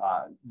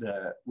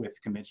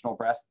conventional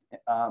breast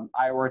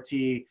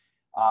IORT,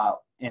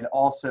 and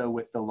also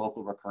with the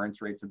local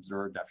recurrence rates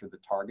observed after the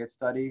target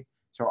study.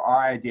 So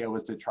our idea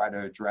was to try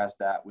to address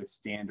that with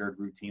standard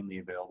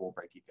routinely available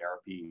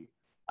brachytherapy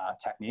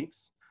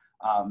techniques.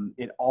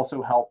 It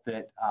also helped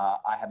that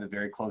I have a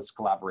very close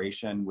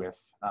collaboration with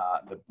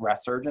the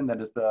breast surgeon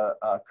that is the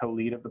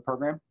co-lead of the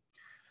program.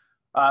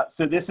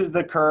 So this is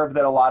the curve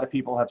that a lot of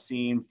people have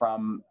seen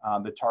from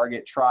the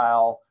target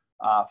trial.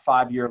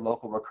 5-year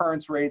local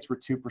recurrence rates were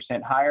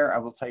 2% higher. I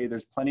will tell you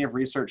there's plenty of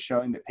research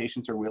showing that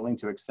patients are willing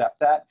to accept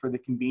that for the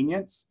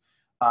convenience.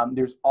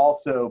 There's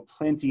also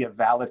plenty of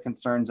valid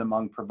concerns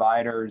among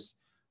providers.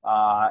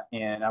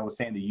 And I will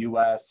say in the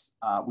US,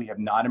 we have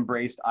not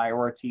embraced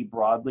IORT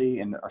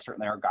broadly, and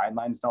certainly our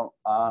guidelines don't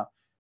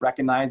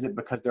recognize it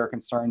because there are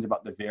concerns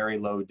about the very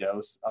low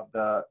dose of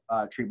the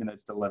treatment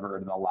that's delivered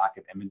and the lack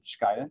of image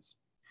guidance.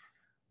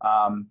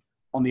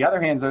 On the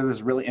other hand, there's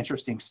this really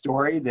interesting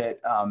story that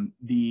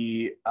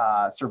the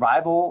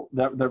survival,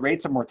 the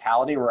rates of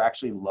mortality were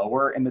actually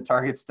lower in the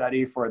target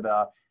study for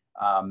the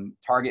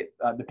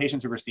the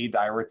patients who received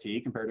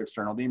IORT compared to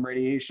external beam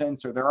radiation.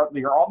 So there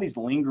are all these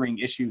lingering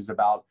issues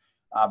about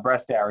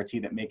breast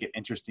IORT that make it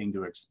interesting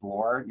to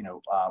explore.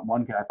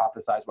 One can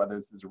hypothesize whether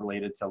this is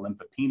related to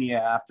lymphopenia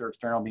after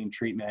external beam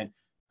treatment.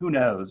 Who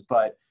knows?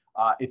 But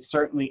it's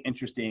certainly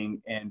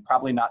interesting and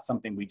probably not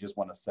something we just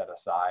want to set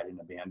aside and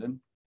abandon.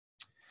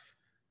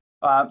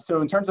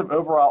 So in terms of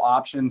overall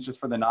options, just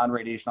for the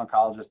non-radiation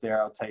oncologist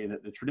there, I'll tell you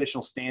that the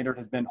traditional standard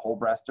has been whole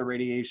breast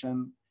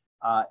irradiation.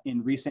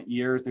 In recent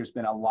years, there's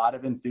been a lot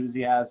of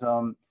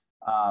enthusiasm,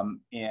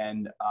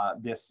 and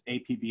this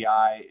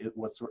APBI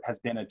has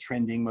been a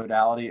trending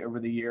modality over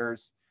the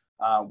years,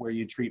 where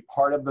you treat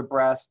part of the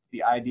breast,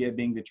 the idea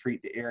being to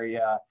treat the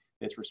area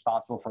that's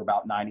responsible for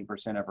about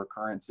 90% of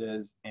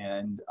recurrences,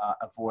 and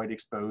avoid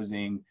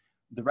exposing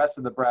the rest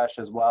of the breast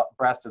as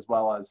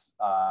well as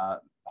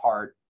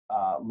heart,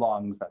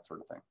 lungs, that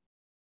sort of thing.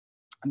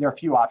 And there are a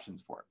few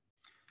options for it.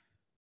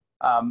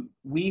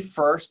 We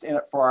first,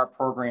 for our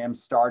program,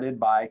 started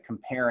by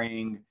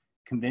comparing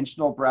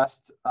conventional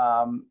breast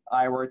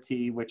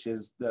IORT, which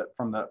is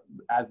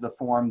as the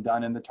form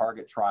done in the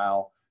target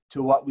trial,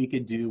 to what we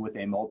could do with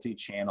a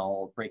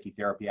multi-channel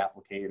brachytherapy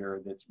applicator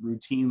that's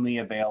routinely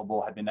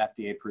available, had been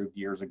FDA approved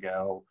years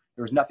ago.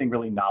 There was nothing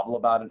really novel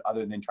about it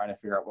other than trying to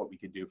figure out what we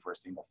could do for a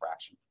single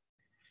fraction.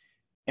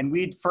 And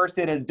we first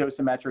did a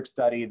dosimetric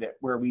study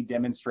where we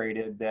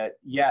demonstrated that,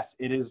 yes,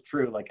 it is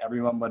true, like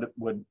everyone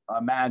would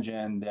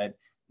imagine, that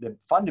the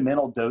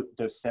fundamental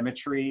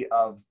dosimetry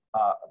of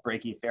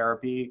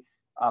brachytherapy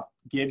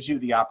gives you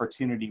the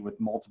opportunity with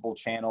multiple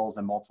channels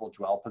and multiple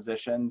dwell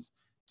positions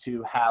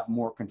to have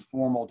more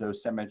conformal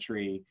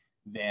dosimetry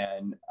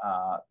than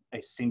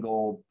a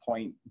single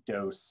point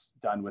dose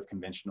done with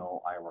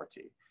conventional IORT.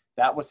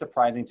 That was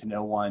surprising to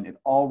no one. It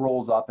all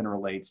rolls up and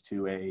relates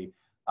to a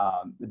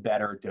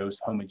better dose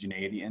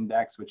homogeneity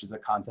index, which is a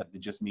concept that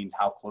just means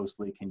how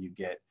closely can you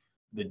get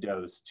the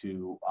dose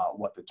to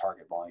what the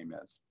target volume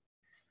is.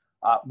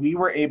 We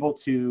were able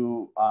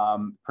to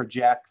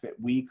project that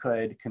we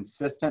could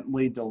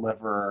consistently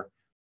deliver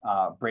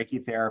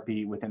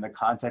brachytherapy within the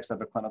context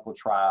of a clinical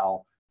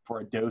trial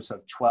for a dose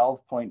of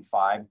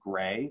 12.5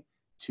 gray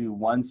to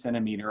 1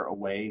 centimeter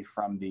away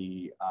from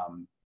the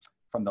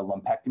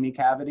lumpectomy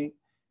cavity.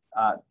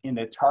 In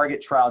the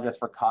target trial, just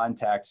for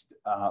context,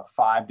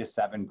 5 to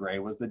 7 gray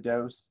was the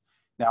dose.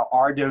 Now,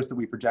 our dose that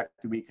we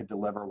projected we could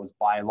deliver was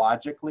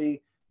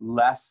biologically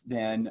less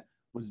than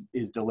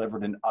is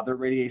delivered in other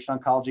radiation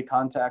oncology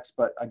contexts.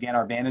 But again,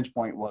 our vantage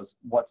point was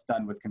what's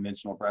done with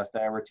conventional breast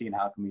IORT and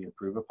how can we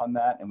improve upon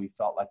that? And we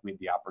felt like we had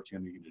the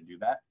opportunity to do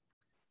that.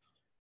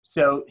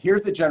 So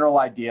here's the general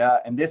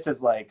idea. And this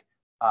is like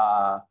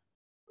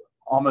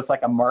almost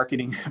like a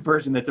marketing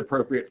version that's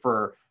appropriate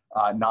for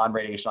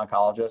non-radiation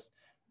oncologists.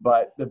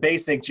 But the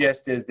basic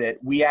gist is that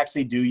we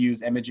actually do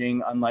use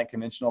imaging, unlike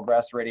conventional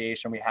breast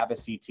radiation. We have a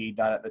CT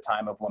done at the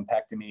time of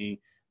lumpectomy.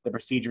 The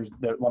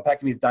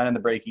lumpectomy is done in the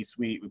brachy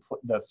suite.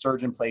 The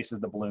surgeon places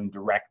the balloon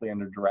directly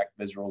under direct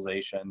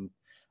visualization.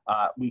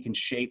 We can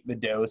shape the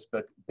dose,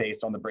 but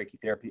based on the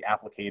brachytherapy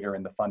applicator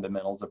and the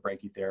fundamentals of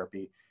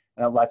brachytherapy,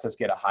 and it lets us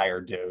get a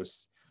higher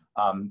dose.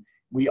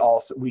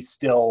 We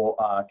still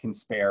can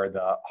spare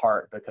the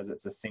heart because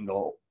it's a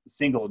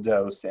single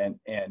dose, and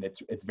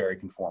it's very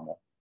conformal.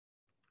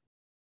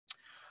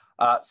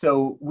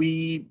 So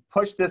we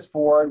pushed this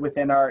forward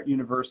within our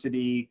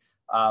university.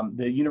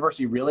 The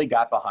university really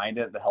got behind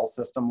it at the health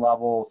system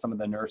level. Some of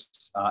the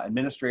nurse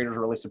administrators are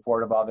really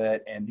supportive of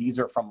it. And these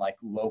are from like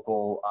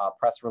local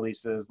press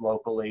releases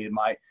locally.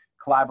 My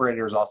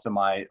collaborator is also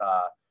my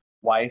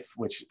wife,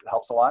 which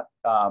helps a lot.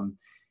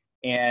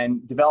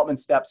 And development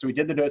steps. So we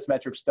did the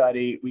dosimetric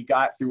study. We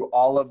got through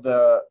all of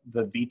the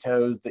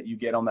vetoes that you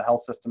get on the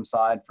health system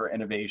side for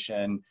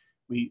innovation.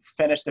 We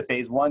finished a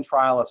phase 1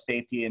 trial of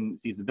safety and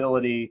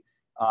feasibility.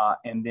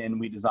 And then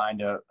we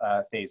designed a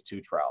phase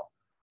 2 trial.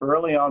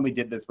 Early on, we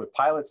did this with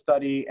pilot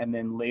study, and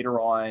then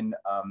later on,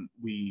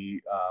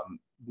 we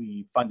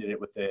funded it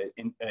with a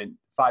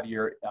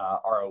 5-year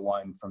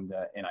R01 from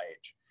the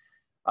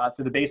NIH.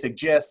 So the basic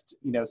gist,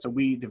 so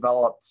we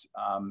developed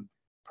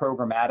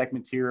programmatic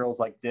materials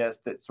like this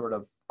that sort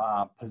of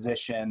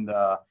position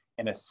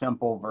in a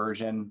simple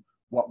version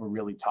what we're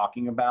really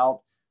talking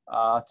about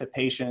to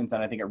patients,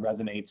 and I think it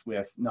resonates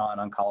with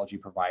non-oncology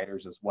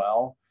providers as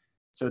well.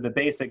 So the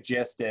basic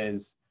gist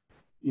is,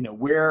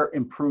 we're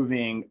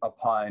improving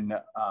upon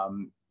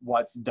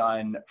what's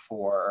done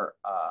for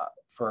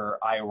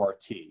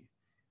IORT.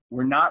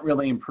 We're not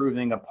really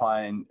improving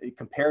upon,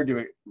 compared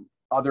to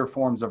other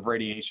forms of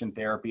radiation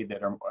therapy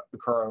that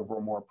occur over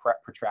a more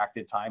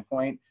protracted time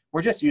point.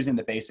 We're just using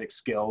the basic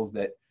skills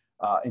that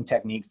and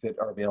techniques that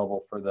are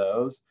available for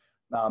those.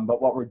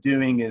 But what we're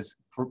doing is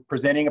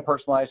presenting a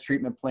personalized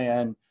treatment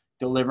plan,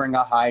 delivering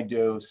a high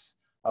dose,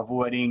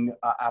 avoiding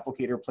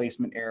applicator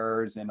placement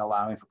errors, and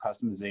allowing for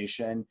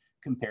customization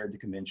compared to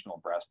conventional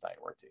breast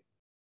IORT.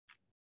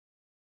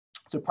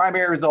 So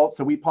primary results,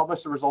 so we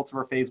published the results of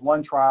our phase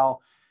 1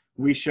 trial.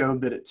 We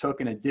showed that it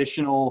took an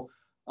additional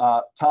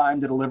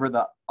time to deliver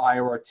the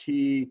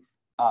IORT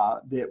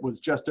that was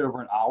just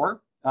over an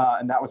hour.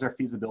 And that was our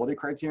feasibility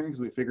criterion,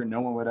 because we figured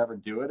no one would ever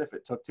do it if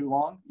it took too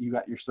long. You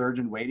got your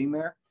surgeon waiting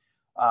there.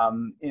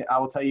 I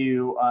will tell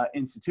you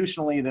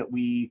institutionally that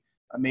we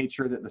made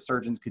sure that the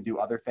surgeons could do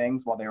other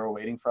things while they were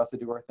waiting for us to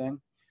do our thing.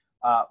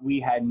 We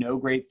had no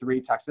grade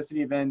 3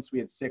 toxicity events. We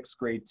had 6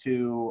 grade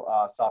 2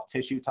 soft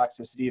tissue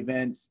toxicity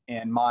events.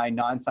 And my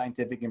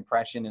non-scientific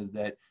impression is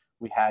that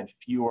we had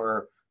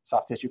fewer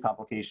soft tissue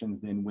complications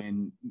than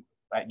when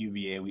at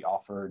UVA we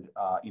offered,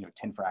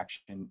 10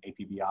 fraction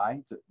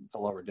APBI. It's a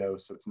lower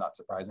dose, so it's not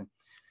surprising.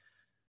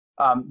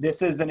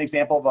 This is an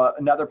example of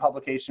another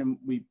publication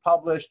we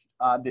published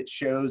that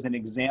shows an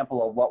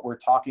example of what we're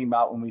talking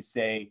about when we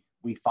say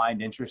we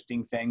find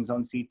interesting things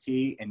on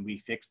CT and we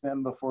fix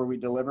them before we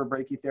deliver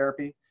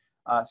brachytherapy.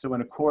 So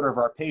in a quarter of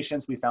our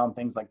patients, we found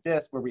things like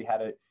this, where we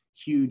had a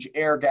huge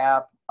air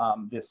gap.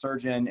 The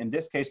surgeon, in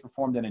this case,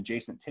 performed an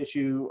adjacent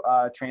tissue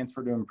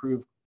transfer to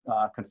improve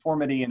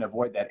conformity and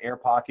avoid that air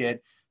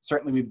pocket.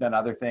 Certainly, we've done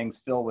other things,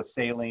 fill with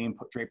saline,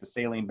 drape a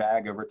saline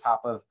bag over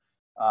top of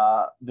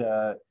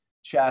the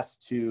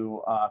chest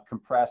to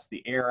compress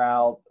the air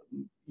out.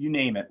 You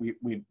name it,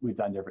 we've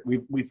done different.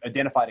 We've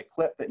identified a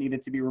clip that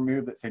needed to be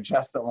removed that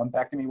suggests that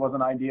lumpectomy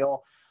wasn't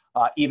ideal,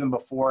 even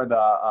before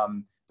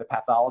the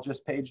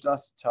pathologist paged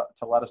us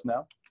to let us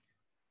know.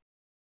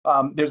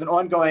 There's an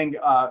ongoing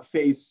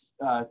phase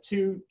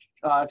 2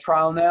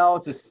 trial now.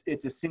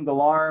 It's a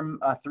single arm,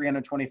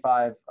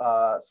 325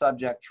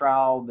 subject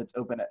trial that's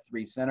open at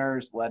 3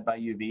 centers led by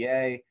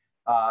UVA.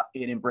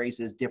 It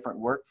embraces different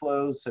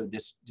workflows, so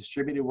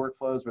distributed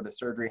workflows where the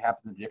surgery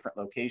happens in a different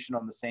location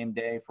on the same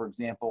day, for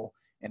example,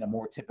 in a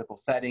more typical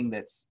setting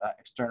that's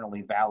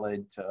externally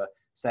valid to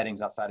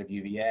settings outside of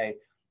UVA.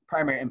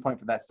 Primary endpoint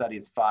for that study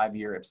is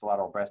 5-year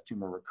ipsilateral breast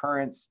tumor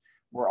recurrence.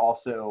 We're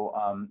also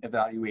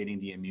evaluating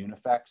the immune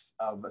effects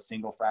of a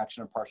single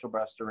fraction of partial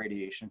breast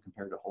irradiation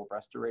compared to whole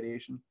breast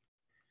irradiation.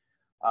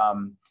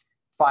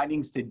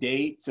 Findings to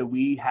date, so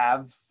we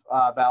have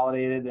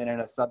validated that in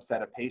a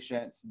subset of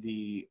patients,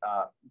 the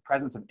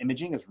presence of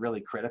imaging is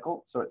really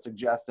critical. So it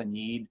suggests a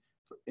need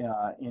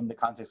in the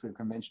context of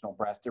conventional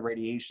breast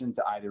irradiation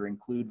to either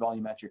include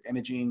volumetric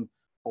imaging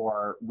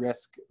or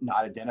risk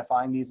not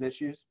identifying these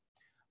issues.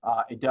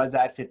 It does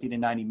add 50 to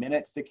 90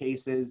 minutes to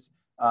cases.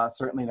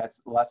 Certainly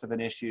that's less of an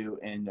issue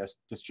in a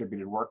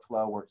distributed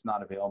workflow where it's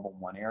not available in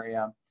one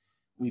area.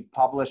 We've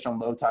published on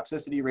low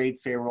toxicity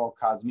rates, favorable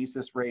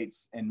cosmesis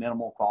rates, and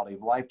minimal quality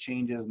of life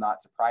changes,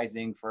 not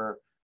surprising for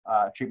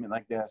treatment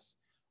like this.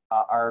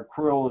 Our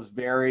accrual is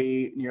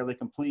very nearly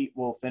complete.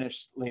 We'll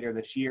finish later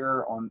this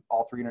year on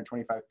all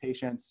 325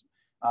 patients.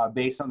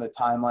 Based on the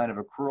timeline of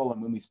accrual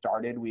and when we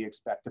started, we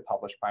expect to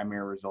publish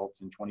primary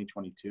results in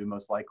 2022,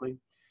 most likely.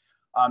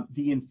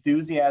 The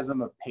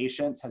enthusiasm of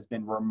patients has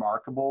been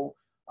remarkable,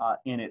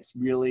 and it's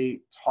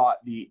really taught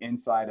the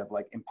insight of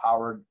like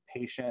empowered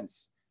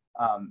patients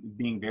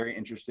being very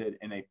interested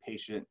in a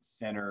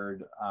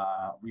patient-centered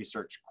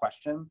research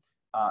question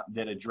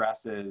that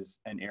addresses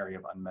an area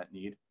of unmet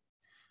need.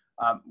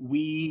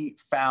 We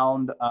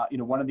found,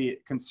 one of the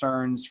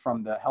concerns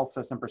from the health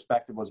system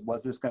perspective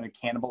was this going to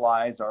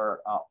cannibalize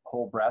our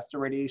whole breast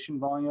irradiation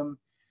volume?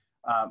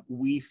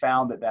 We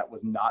found that that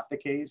was not the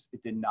case.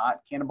 It did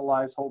not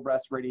cannibalize whole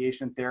breast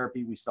radiation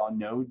therapy. We saw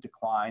no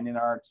decline in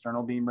our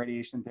external beam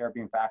radiation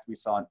therapy. In fact, we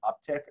saw an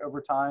uptick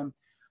over time.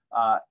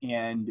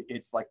 And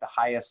it's like the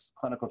highest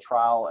clinical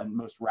trial and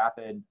most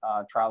rapid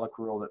trial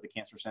accrual that the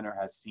Cancer Center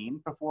has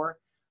seen before.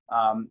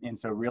 And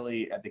so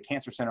really at the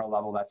Cancer Center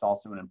level, that's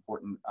also an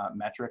important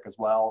metric as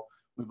well.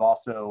 We've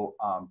also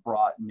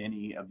brought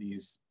many of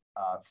these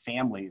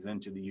families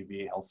into the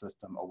UVA health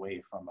system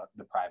away from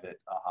the private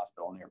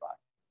hospital nearby.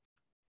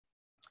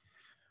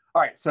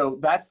 All right, so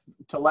that's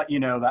to let you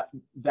know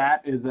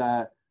that is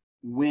a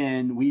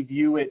win. We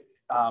view it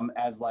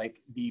as like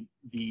the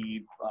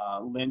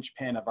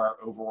linchpin of our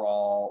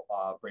overall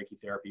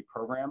brachytherapy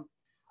program.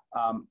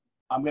 I'm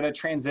going to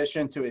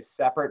transition to a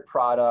separate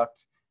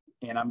product,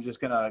 and I'm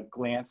just going to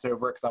glance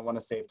over it because I want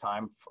to save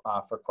time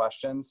for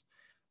questions.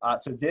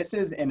 So this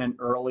is in an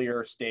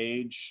earlier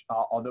stage,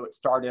 although it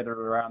started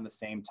around the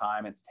same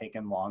time, it's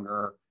taken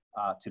longer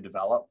to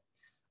develop.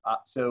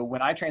 So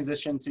when I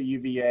transitioned to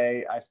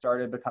UVA, I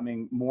started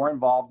becoming more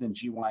involved in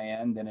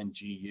GYN than in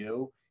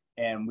GU.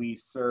 And we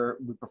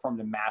performed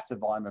a massive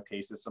volume of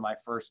cases. So my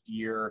first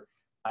year,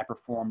 I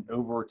performed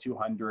over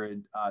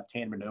 200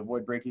 tandem and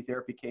ovoid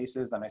brachytherapy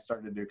cases, and I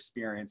started to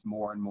experience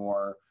more and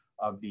more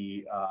of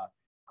the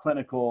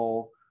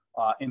clinical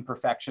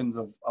imperfections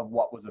of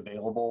what was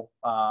available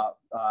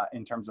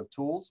in terms of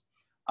tools.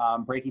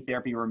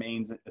 Brachytherapy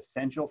remains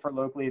essential for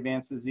locally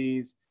advanced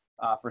disease.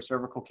 For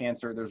cervical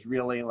cancer, there's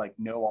really like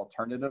no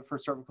alternative for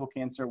cervical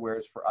cancer,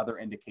 whereas for other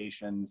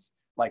indications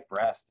like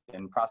breast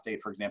and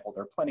prostate, for example,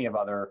 there are plenty of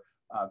other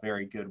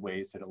very good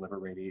ways to deliver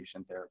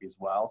radiation therapy as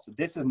well. So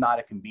this is not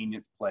a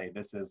convenience play.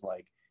 This is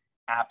like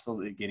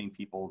absolutely getting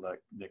people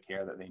the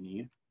care that they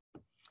need.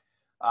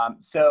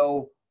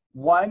 So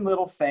one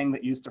little thing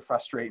that used to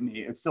frustrate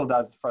me, it still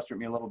does frustrate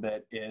me a little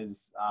bit,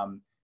 is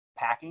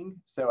packing.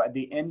 So at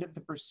the end of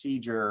the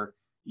procedure,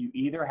 you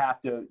either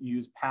have to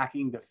use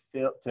packing to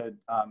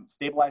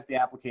stabilize the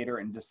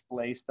applicator and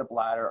displace the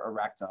bladder or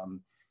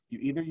rectum. You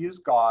either use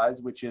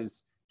gauze, which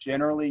is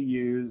generally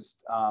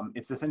used,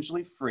 it's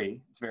essentially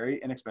free, it's very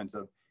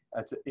inexpensive.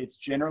 It's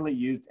generally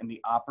used in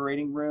the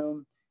operating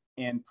room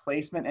and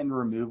placement and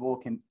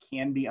removal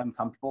can be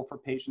uncomfortable for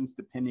patients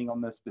depending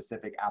on the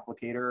specific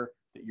applicator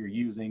that you're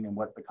using and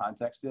what the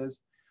context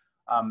is.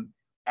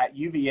 At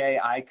UVA,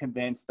 I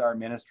convinced our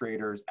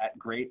administrators at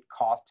great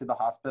cost to the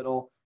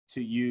hospital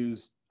to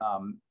use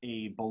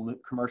a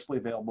commercially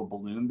available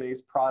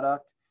balloon-based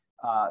product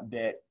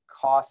that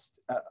cost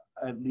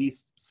at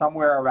least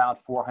somewhere around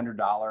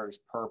 $400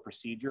 per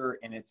procedure,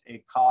 and it's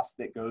a cost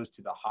that goes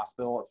to the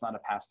hospital. It's not a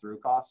pass-through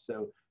cost,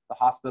 so the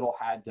hospital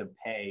had to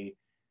pay,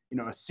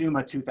 assume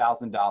a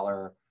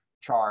 $2,000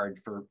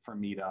 charge for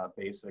me to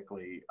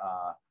basically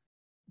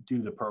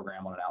do the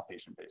program on an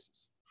outpatient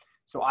basis.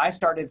 So I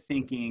started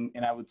thinking,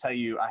 and I would tell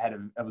you,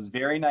 I was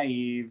very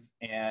naive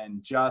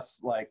and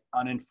just like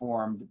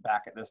uninformed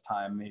back at this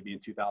time, maybe in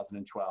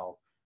 2012.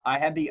 I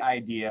had the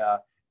idea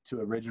to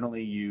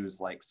originally use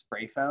like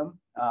spray foam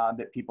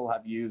that people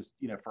have used,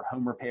 for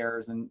home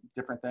repairs and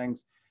different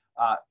things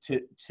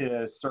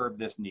to serve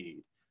this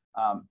need.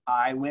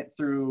 I went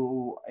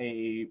through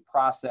a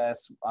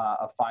process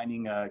of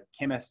finding a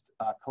chemist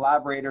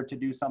collaborator to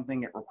do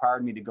something. It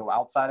required me to go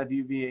outside of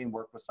UVA and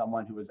work with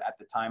someone who was at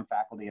the time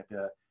faculty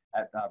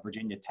at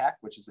Virginia Tech,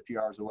 which is a few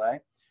hours away.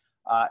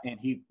 And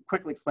he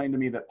quickly explained to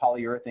me that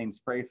polyurethane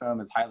spray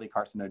foam is highly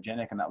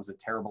carcinogenic, and that was a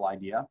terrible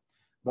idea.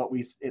 But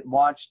it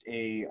launched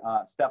a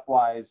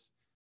stepwise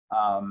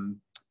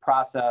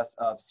process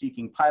of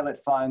seeking pilot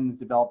funds,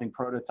 developing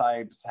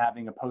prototypes,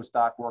 having a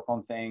postdoc work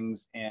on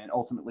things, and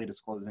ultimately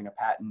disclosing a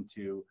patent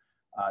to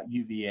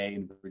UVA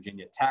and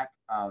Virginia Tech,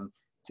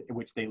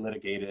 which they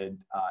litigated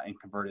and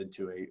converted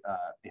to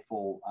a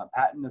full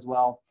patent as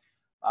well.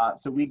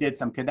 So we did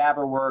some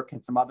cadaver work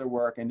and some other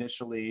work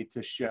initially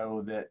to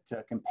show that,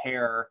 to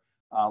compare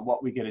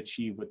what we could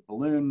achieve with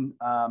balloon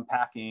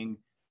packing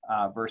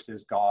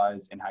versus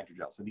gauze and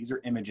hydrogel. So these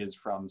are images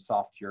from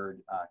soft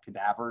cured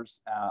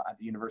cadavers at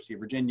the University of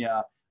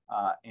Virginia,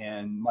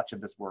 and much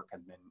of this work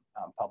has been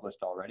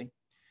published already.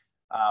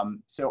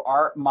 So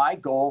my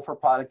goal for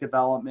product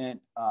development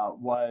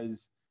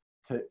was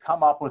to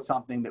come up with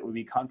something that would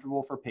be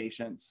comfortable for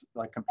patients,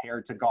 like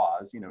compared to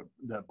gauze.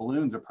 The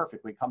balloons are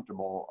perfectly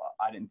comfortable.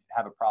 I didn't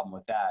have a problem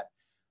with that.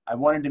 I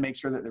wanted to make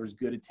sure that there was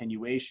good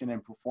attenuation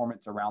and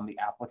performance around the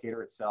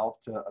applicator itself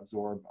to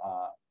absorb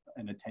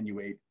and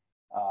attenuate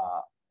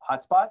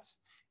hotspots.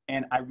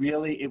 And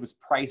it was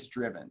price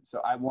driven.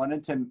 So I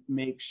wanted to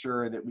make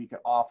sure that we could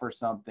offer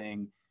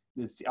something.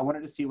 I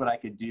wanted to see what I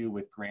could do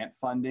with grant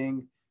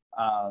funding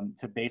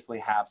to basically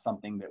have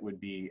something that would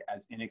be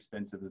as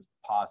inexpensive as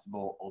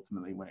possible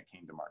ultimately when it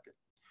came to market.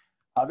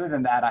 Other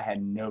than that, I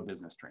had no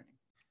business training.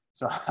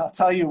 So I'll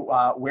tell you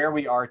where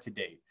we are to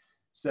date.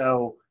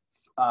 So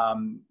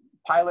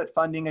pilot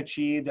funding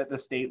achieved at the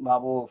state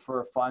level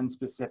for funds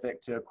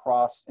specific to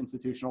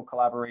cross-institutional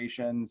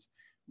collaborations.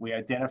 We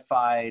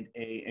identified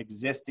an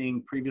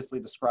existing, previously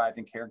described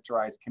and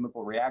characterized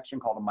chemical reaction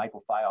called a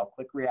mycophenol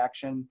click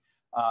reaction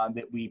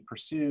that we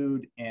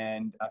pursued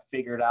and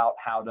figured out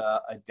how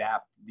to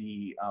adapt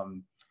the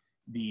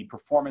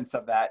performance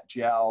of that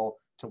gel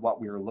to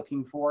what we were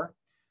looking for.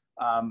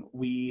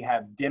 We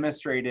have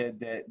demonstrated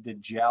that the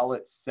gel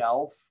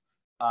itself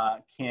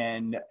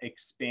can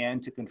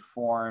expand to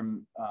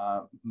conform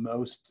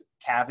most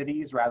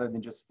cavities rather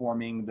than just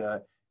forming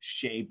the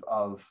shape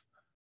of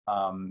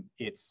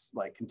its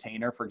like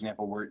container. For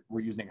example, we're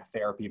using a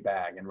therapy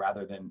bag, and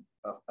rather than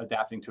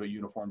adapting to a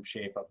uniform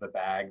shape of the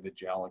bag, the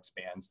gel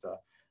expands to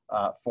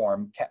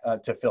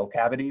to fill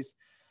cavities.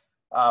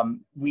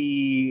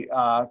 We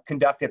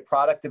conducted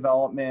product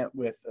development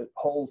with a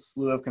whole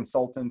slew of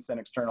consultants and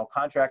external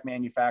contract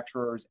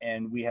manufacturers,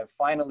 and we have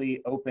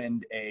finally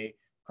opened a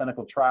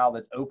clinical trial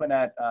that's open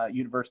at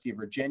University of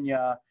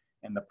Virginia,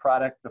 and the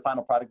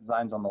final product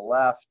design's on the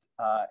left,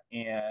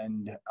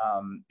 and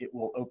it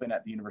will open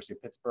at the University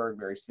of Pittsburgh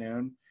very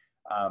soon.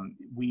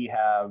 We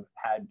have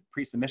had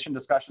pre-submission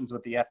discussions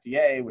with the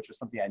FDA, which was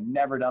something I'd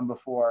never done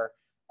before,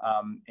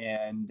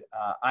 and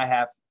I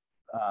have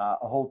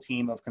a whole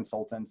team of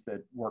consultants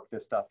that work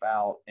this stuff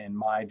out, and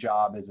my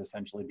job is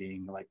essentially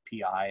being like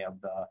PI of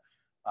the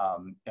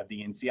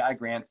NCI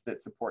grants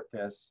that support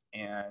this,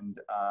 and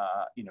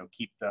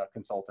keep the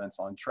consultants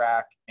on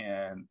track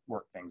and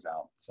work things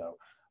out. So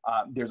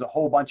there's a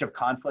whole bunch of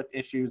conflict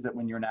issues that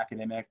when you're an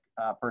academic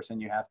person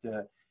you have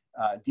to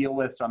deal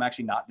with. So I'm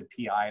actually not the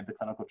PI of the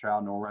clinical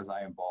trial, nor was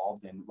I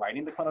involved in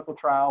writing the clinical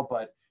trial,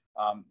 but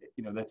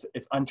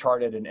it's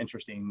uncharted and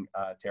interesting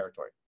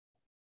territory.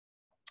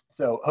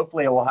 So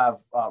hopefully it will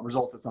have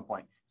results at some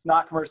point. It's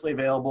not commercially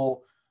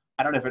available.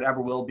 I don't know if it ever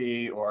will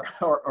be, or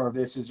if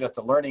this is just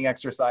a learning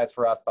exercise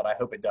for us, but I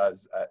hope it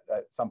does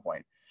at some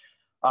point.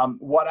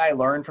 What I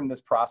learned from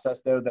this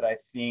process, though, that I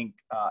think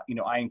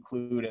I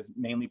include as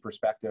mainly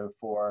perspective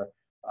for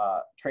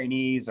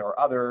trainees or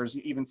others,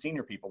 even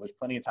senior people, there's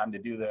plenty of time to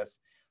do this,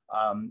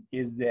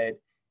 is that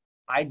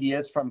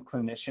ideas from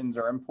clinicians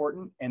are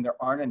important, and there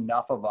aren't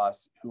enough of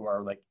us who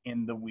are like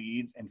in the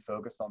weeds and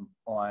focused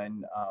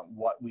on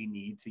what we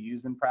need to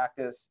use in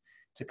practice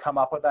to come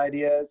up with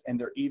ideas, and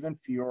there are even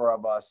fewer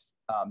of us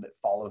that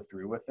follow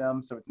through with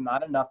them. So it's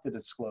not enough to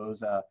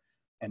disclose a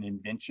an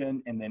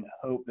invention and then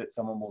hope that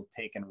someone will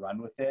take and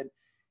run with it.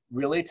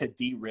 Really, to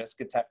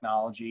de-risk a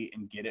technology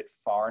and get it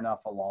far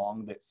enough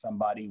along that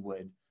somebody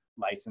would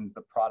license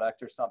the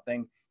product or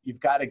something, you've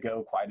got to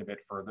go quite a bit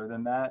further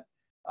than that.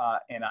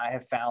 And I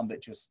have found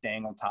that just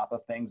staying on top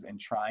of things and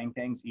trying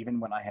things, even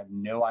when I have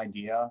no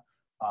idea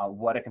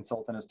what a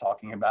consultant is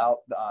talking about,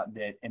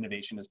 that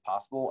innovation is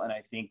possible. And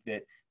I think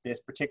that this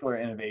particular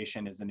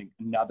innovation is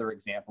another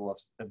example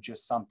of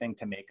just something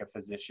to make a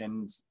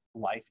physician's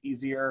life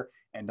easier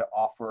and to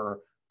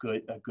offer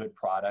a good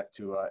product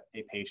to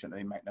a patient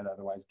they might not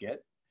otherwise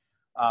get.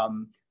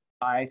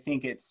 I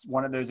think it's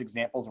one of those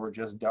examples where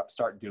just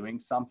start doing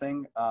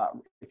something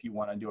if you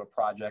want to do a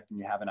project and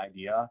you have an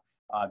idea.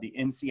 The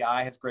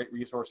NCI has great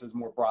resources.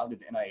 More broadly,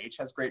 the NIH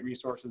has great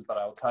resources, but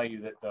I'll tell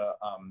you that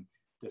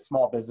the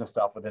small business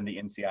stuff within the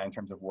NCI in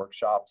terms of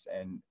workshops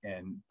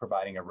and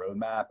providing a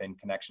roadmap and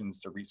connections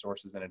to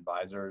resources and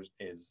advisors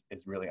is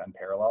really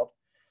unparalleled.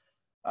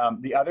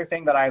 The other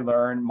thing that I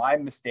learned, my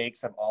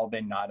mistakes have all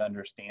been not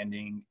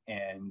understanding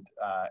and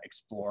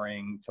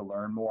exploring to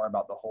learn more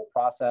about the whole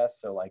process.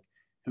 So like,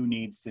 who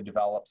needs to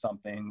develop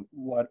something?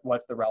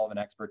 What's the relevant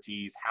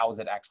expertise? How is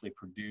it actually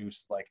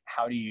produced? Like,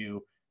 how do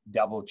you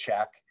double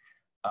check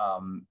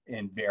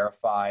and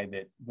verify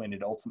that when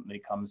it ultimately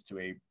comes to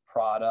a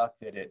product,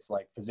 that it's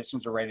like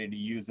physicians are ready to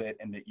use it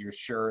and that you're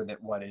sure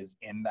that what is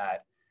in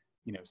that,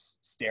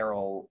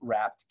 sterile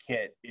wrapped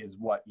kit is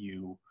what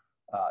you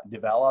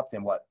developed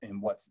and what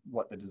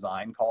the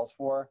design calls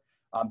for.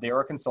 There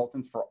are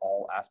consultants for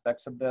all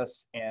aspects of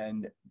this,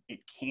 and it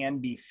can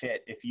be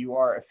fit if you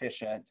are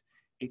efficient.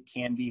 It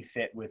can be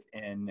fit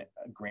within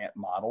grant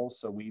models.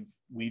 So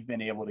we've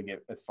been able to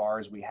get as far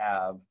as we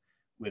have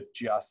with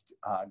just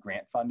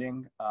grant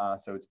funding.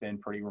 So it's been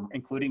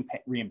including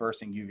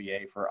reimbursing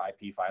UVA for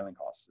IP filing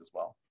costs as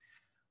well.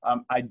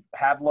 I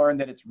have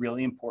learned that it's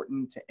really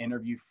important to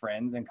interview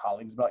friends and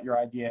colleagues about your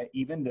idea,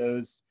 even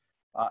those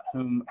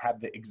whom have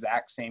the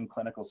exact same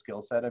clinical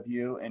skill set of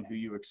you and who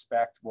you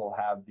expect will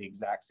have the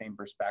exact same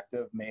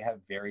perspective, may have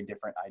very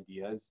different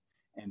ideas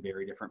and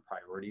very different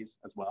priorities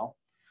as well.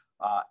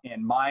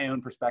 And my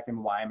own perspective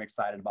and why I'm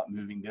excited about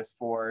moving this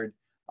forward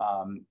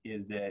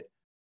is that,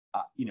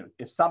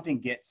 if something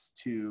gets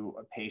to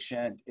a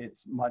patient,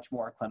 it's much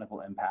more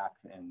clinical impact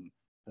than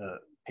the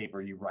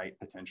paper you write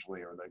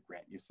potentially or the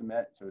grant you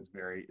submit. So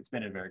it's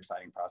been a very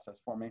exciting process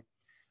for me.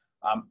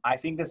 I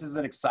think this is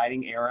an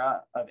exciting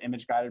era of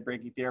image-guided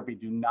brachytherapy.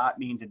 Do not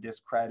mean to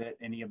discredit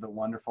any of the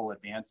wonderful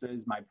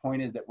advances. My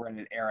point is that we're in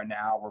an era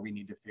now where we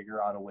need to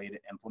figure out a way to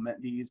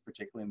implement these,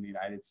 particularly in the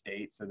United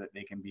States, so that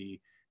they can be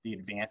the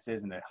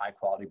advances and that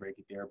high-quality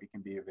brachytherapy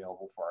can be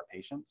available for our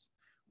patients.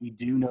 We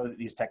do know that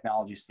these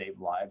technologies save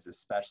lives,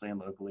 especially in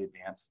locally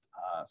advanced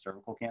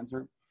cervical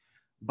cancer.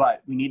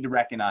 But we need to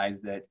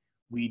recognize that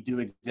we do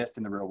exist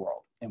in the real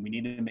world, and we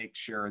need to make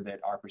sure that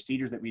our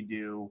procedures that we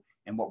do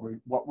and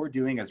what we're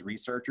doing as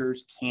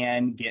researchers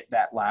can get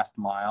that last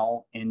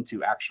mile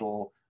into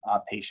actual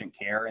patient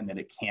care, and that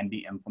it can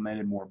be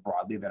implemented more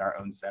broadly than our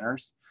own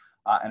centers.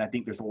 And I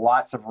think there's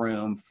lots of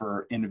room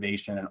for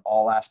innovation in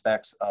all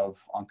aspects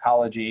of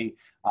oncology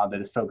that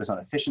is focused on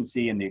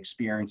efficiency and the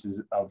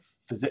experiences of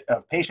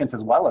patients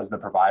as well as the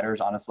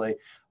providers, honestly,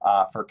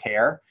 for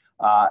care.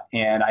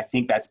 And I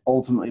think that's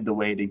ultimately the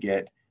way to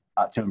get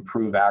to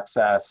improve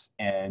access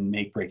and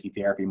make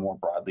brachytherapy more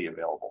broadly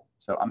available.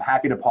 So I'm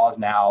happy to pause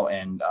now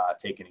and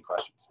take any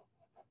questions.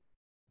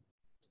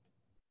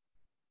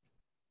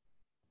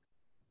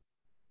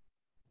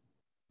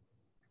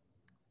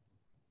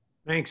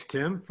 Thanks,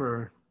 Tim,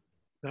 for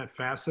that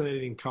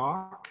fascinating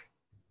talk.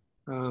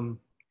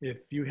 If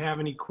you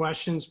have any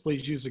questions,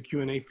 please use the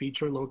Q&A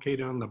feature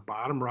located on the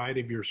bottom right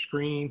of your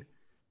screen.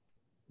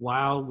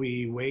 While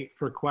we wait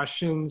for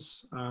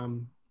questions,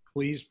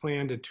 please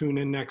plan to tune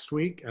in next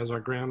week, as our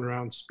ground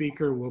round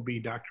speaker will be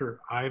Dr.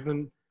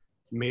 Ivan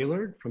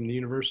Maylard from the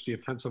University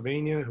of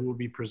Pennsylvania, who will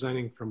be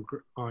presenting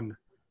on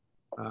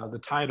the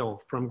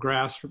title, From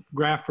Graft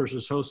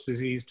versus Host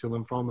Disease to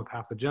Lymphoma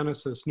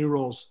Pathogenesis, New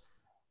Roles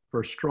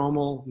for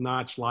Stromal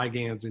Notch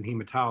Ligands in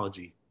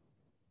Hematology.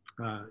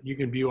 You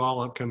can view all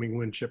upcoming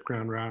Winship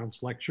Ground Rounds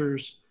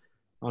lectures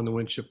on the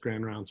Winship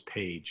Ground Rounds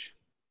page.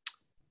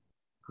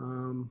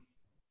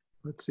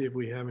 Let's see if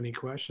we have any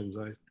questions.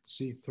 I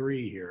see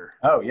 3 here.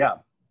 Oh, yeah.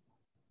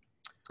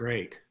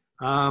 Great.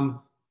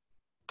 Tony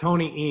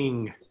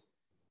Ing.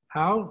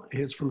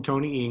 It's from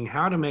Tony Ing.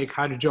 How to make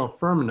hydrogel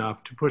firm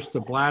enough to push the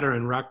bladder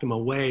and rectum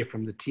away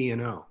from the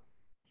TNO?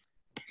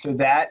 So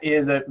that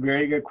is a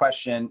very good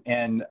question.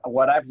 And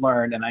what I've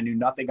learned, and I knew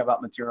nothing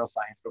about material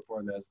science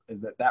before this,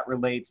 is that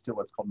relates to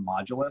what's called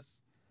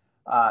modulus.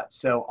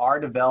 So our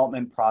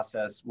development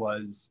process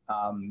was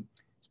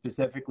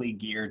specifically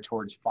geared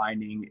towards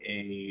finding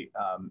a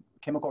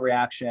chemical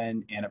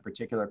reaction and a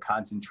particular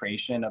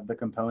concentration of the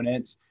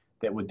components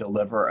that would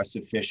deliver a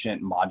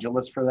sufficient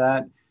modulus for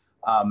that.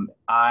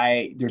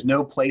 There's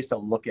no place to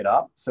look it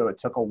up. So it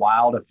took a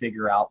while to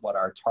figure out what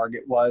our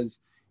target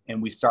was. And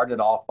we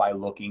started off by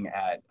looking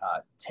at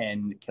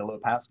 10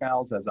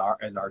 kilopascals as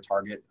our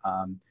target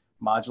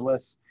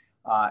modulus.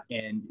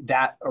 And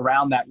that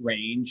around that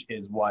range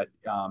is what,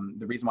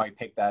 the reason why we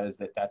picked that is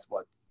that that's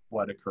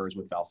what occurs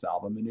with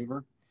Valsalva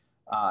maneuver.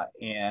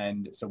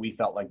 And so we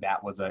felt like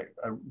that was a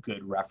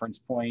good reference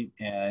point,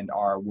 and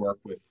our work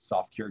with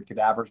soft cured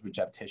cadavers, which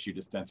have tissue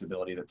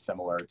distensibility that's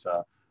similar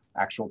to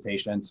actual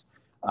patients,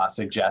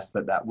 suggests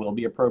that that will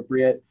be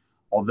appropriate.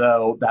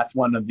 Although that's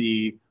one of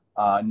the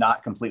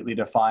not completely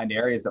defined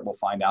areas that we'll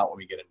find out when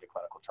we get into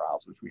clinical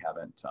trials, which we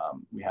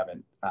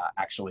haven't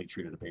actually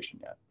treated a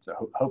patient yet.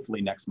 So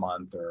hopefully next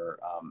month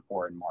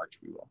or in March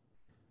we will.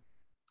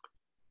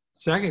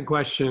 Second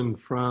question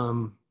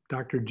from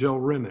Dr. Jill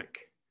Remick.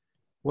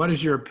 What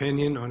is your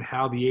opinion on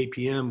how the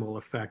APM will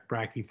affect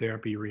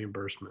brachytherapy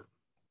reimbursement?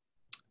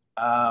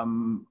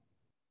 I'm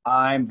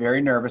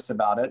very nervous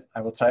about it.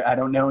 I will tell you, I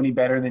don't know any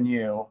better than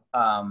you.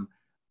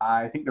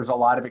 I think there's a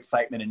lot of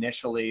excitement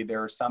initially.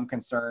 There are some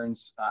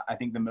concerns. I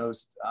think the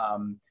most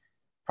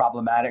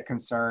problematic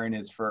concern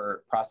is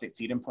for prostate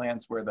seed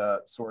implants, where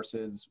the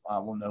sources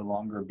will no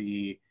longer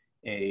be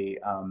a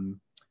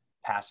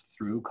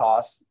pass-through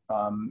cost,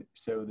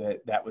 so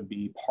that would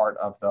be part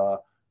of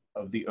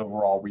the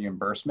overall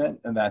reimbursement,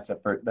 and that's a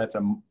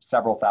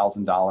several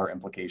 $1,000s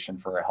implication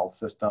for a health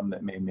system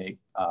that may make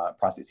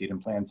prostate seed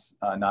implants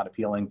not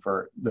appealing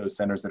for those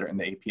centers that are in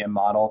the APM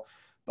model.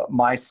 But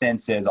my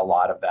sense is a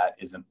lot of that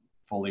isn't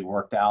fully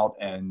worked out,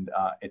 and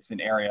it's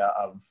an area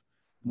of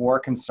more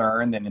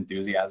concern than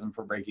enthusiasm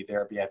for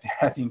brachytherapy,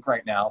 I think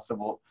right now.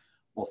 So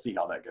we'll see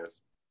how that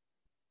goes.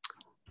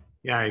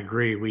 Yeah, I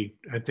agree.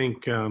 I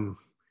think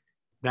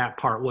that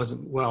part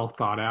wasn't well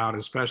thought out,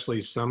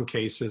 especially some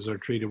cases are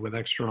treated with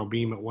external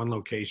beam at one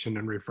location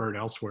and referred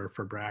elsewhere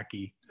for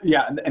brachy.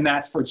 Yeah, and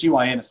that's for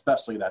GYN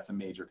especially, that's a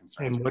major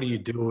concern. And what do you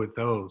do with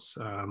those?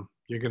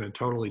 You're going to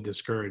totally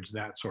discourage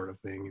that sort of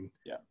thing. And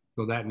yeah,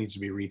 so that needs to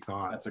be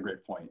rethought. That's a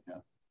great point, yeah.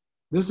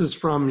 This is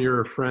from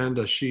your friend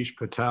Ashish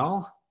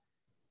Patel.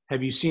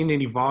 Have you seen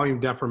any volume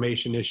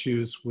deformation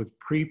issues with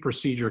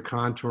pre-procedure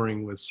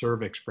contouring with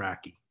cervix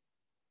brachy?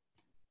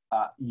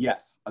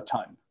 Yes, a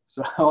ton.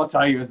 So I'll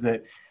tell you is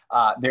that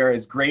there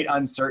is great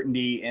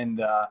uncertainty in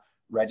the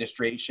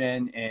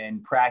registration,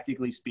 and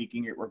practically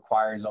speaking, it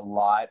requires a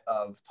lot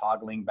of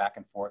toggling back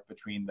and forth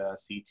between the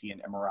CT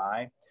and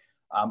MRI.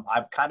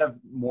 I've kind of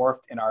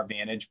morphed in our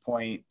vantage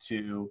point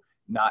to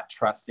not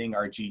trusting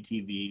our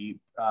GTV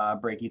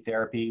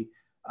brachytherapy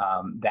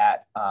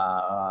that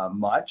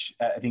much.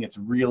 I think it's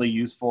really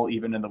useful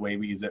even in the way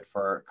we use it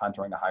for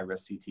contouring a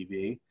high-risk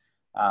CTV.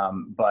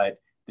 But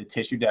the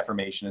tissue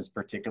deformation is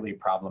particularly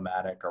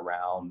problematic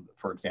around,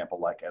 for example,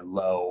 like a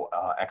low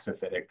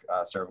exophytic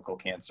cervical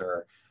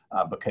cancer,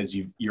 because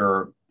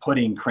you're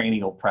putting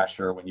cranial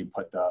pressure when you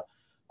put the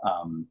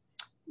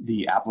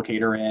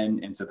applicator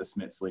in, and so the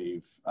Smith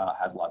sleeve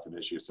has lots of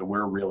issues. So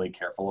we're really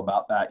careful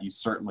about that. You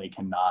certainly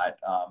cannot,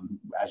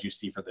 as you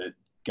see for the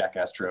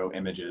Gek-Estro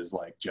images,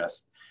 like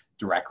just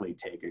directly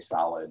take a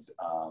solid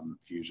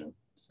fusion.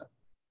 So.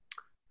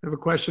 I have a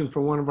question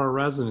for one of our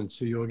residents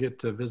who you'll get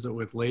to visit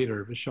with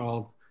later.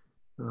 Vishal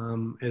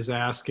is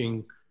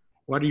asking,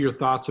 what are your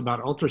thoughts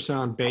about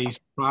ultrasound-based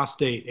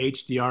prostate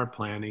HDR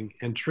planning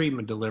and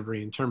treatment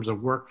delivery in terms of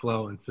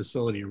workflow and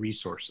facility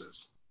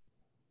resources?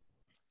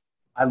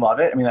 I love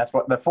it. I mean, that's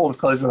what the full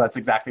disclosure, that's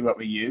exactly what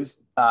we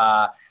used.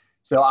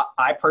 So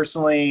I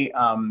personally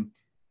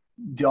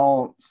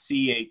don't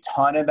see a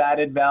ton of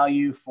added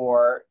value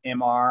for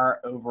MR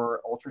over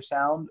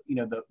ultrasound. You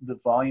know, the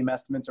volume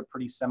estimates are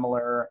pretty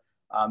similar.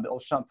 The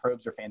ultrasound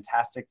probes are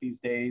fantastic these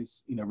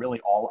days. You know, really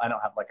all, I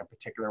don't have like a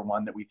particular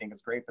one that we think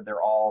is great, but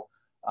they're all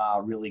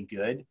really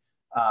good.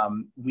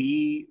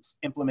 We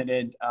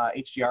implemented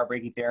HDR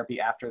brachytherapy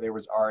after there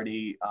was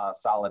already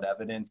solid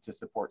evidence to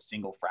support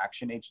single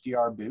fraction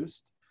HDR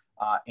boost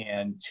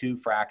and 2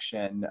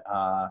 fraction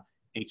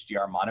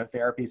HDR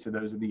monotherapy. So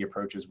those are the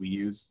approaches we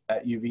use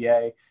at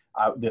UVA.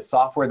 The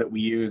software that we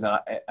use, and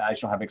I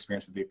just don't have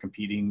experience with the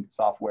competing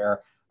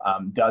software,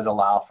 does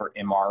allow for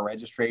MR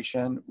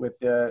registration with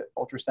the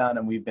ultrasound,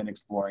 and we've been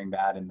exploring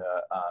that in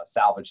the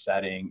salvage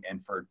setting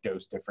and for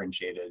dose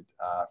differentiated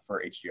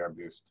for HDR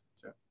boost.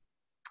 So.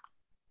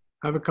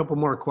 I have a couple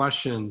more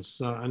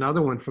questions.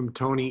 Another one from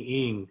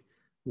Tony Ng.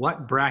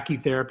 What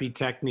brachytherapy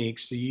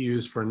techniques do you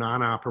use for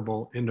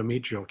non-operable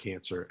endometrial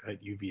cancer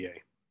at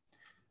UVA?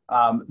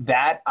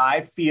 That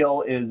I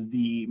feel is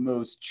the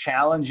most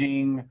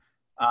challenging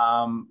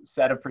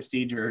set of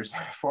procedures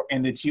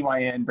in the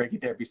GYN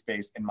brachytherapy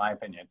space, in my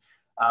opinion.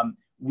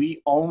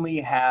 We only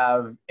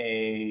have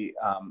a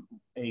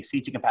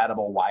CT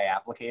compatible Y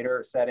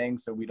applicator setting,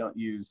 so we don't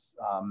use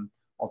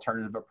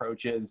alternative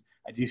approaches.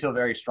 I do feel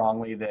very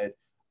strongly that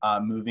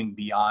moving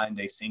beyond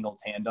a single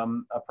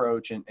tandem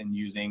approach and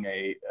using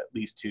at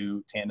least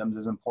 2 tandems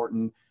is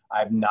important.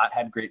 I've not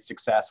had great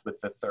success with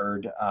the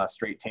 3rd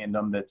straight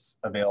tandem that's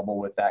available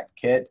with that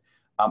kit.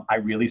 I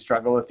really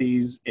struggle with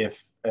these.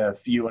 If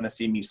you want to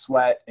see me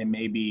sweat and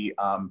maybe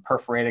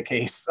perforate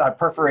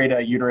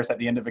a uterus at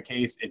the end of a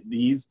case, it's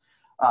these.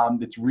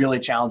 It's really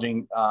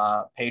challenging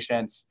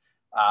patients.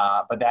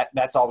 But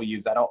that's all we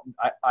use.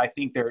 I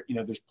think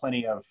there's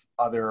plenty of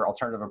other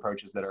alternative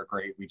approaches that are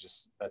great.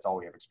 That's all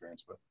we have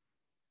experience with.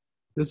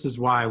 This is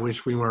why I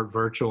wish we weren't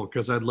virtual,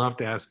 because I'd love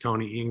to ask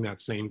Tony Ng that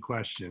same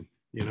question,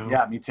 you know?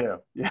 Yeah, me too.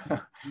 Yeah.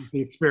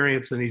 The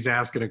experience, and he's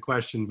asking a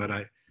question, but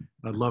I'd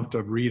love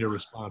to read a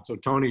response. So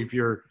Tony, if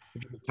you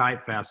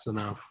type fast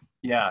enough.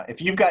 Yeah,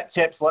 if you've got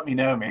tips, let me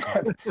know, man.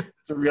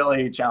 It's a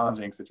really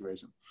challenging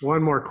situation.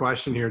 One more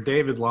question here.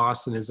 David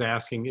Lawson is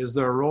asking, is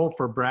there a role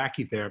for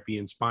brachytherapy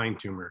in spine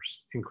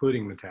tumors,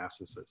 including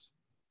metastasis?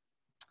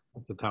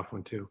 That's a tough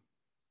one too.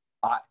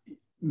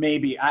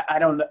 Maybe. I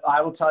don't know.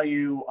 I will tell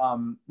you,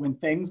 when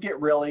things get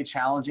really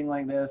challenging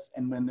like this,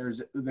 and when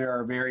there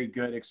are very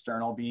good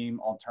external beam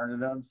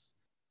alternatives,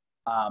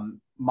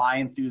 my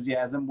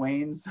enthusiasm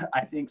wanes.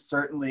 I think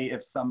certainly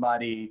if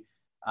somebody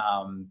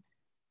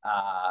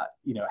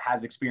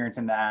has experience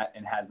in that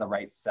and has the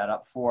right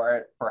setup for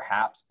it,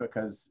 perhaps,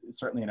 because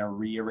certainly in a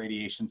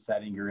re-irradiation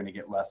setting, you're going to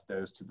get less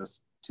dose to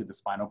the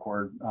spinal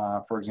cord,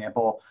 for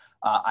example.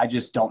 I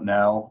just don't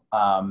know.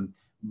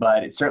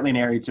 But it's certainly an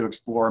area to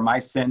explore. My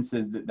sense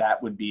is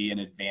that would be an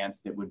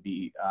advance that would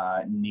be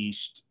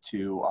niched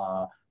to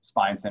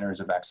spine centers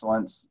of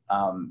excellence.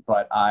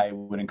 But I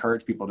would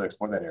encourage people to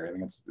explore that area. I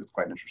think it's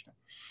quite interesting.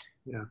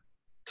 Yeah.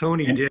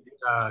 Tony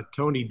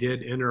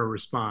did enter a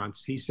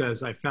response. He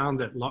says, I found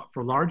that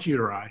for large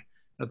uteri,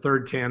 a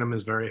third tandem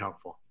is very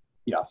helpful.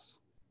 Yes.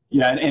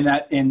 Yeah,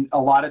 and a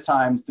lot of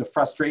times the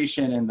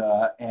frustration and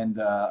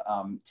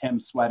the Tim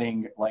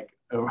sweating like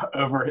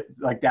over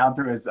like down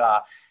through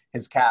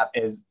his cap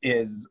is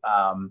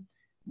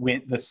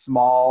with the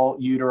small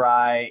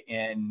uteri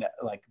in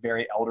like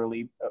very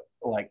elderly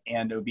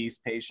and obese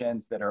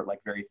patients that are like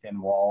very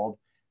thin walled.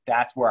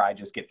 That's where I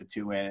just get the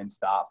 2 in and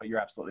stop. But you're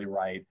absolutely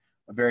right.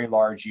 A very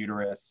large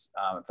uterus,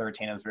 third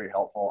tandem is very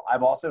helpful.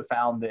 I've also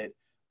found that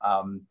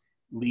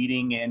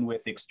leading in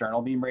with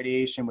external beam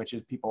radiation, which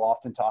is people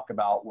often talk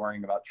about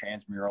worrying about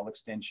transmural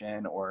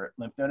extension or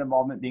lymph node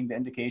involvement being the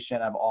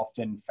indication. I've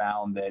often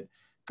found that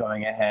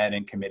going ahead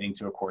and committing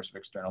to a course of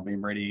external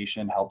beam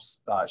radiation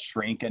helps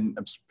shrink and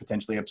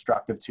potentially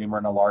obstructive tumor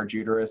in a large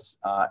uterus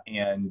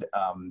and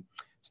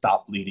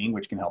stop bleeding,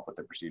 which can help with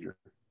the procedure.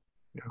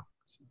 Yeah.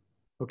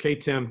 Okay,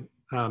 Tim.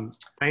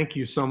 Thank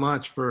you so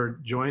much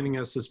for joining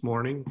us this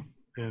morning,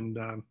 and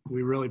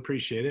we really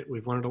appreciate it.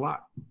 We've learned a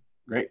lot.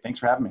 Great. Thanks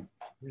for having me.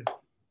 Yeah.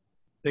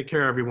 Take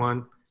care,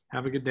 everyone.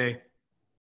 Have a good day.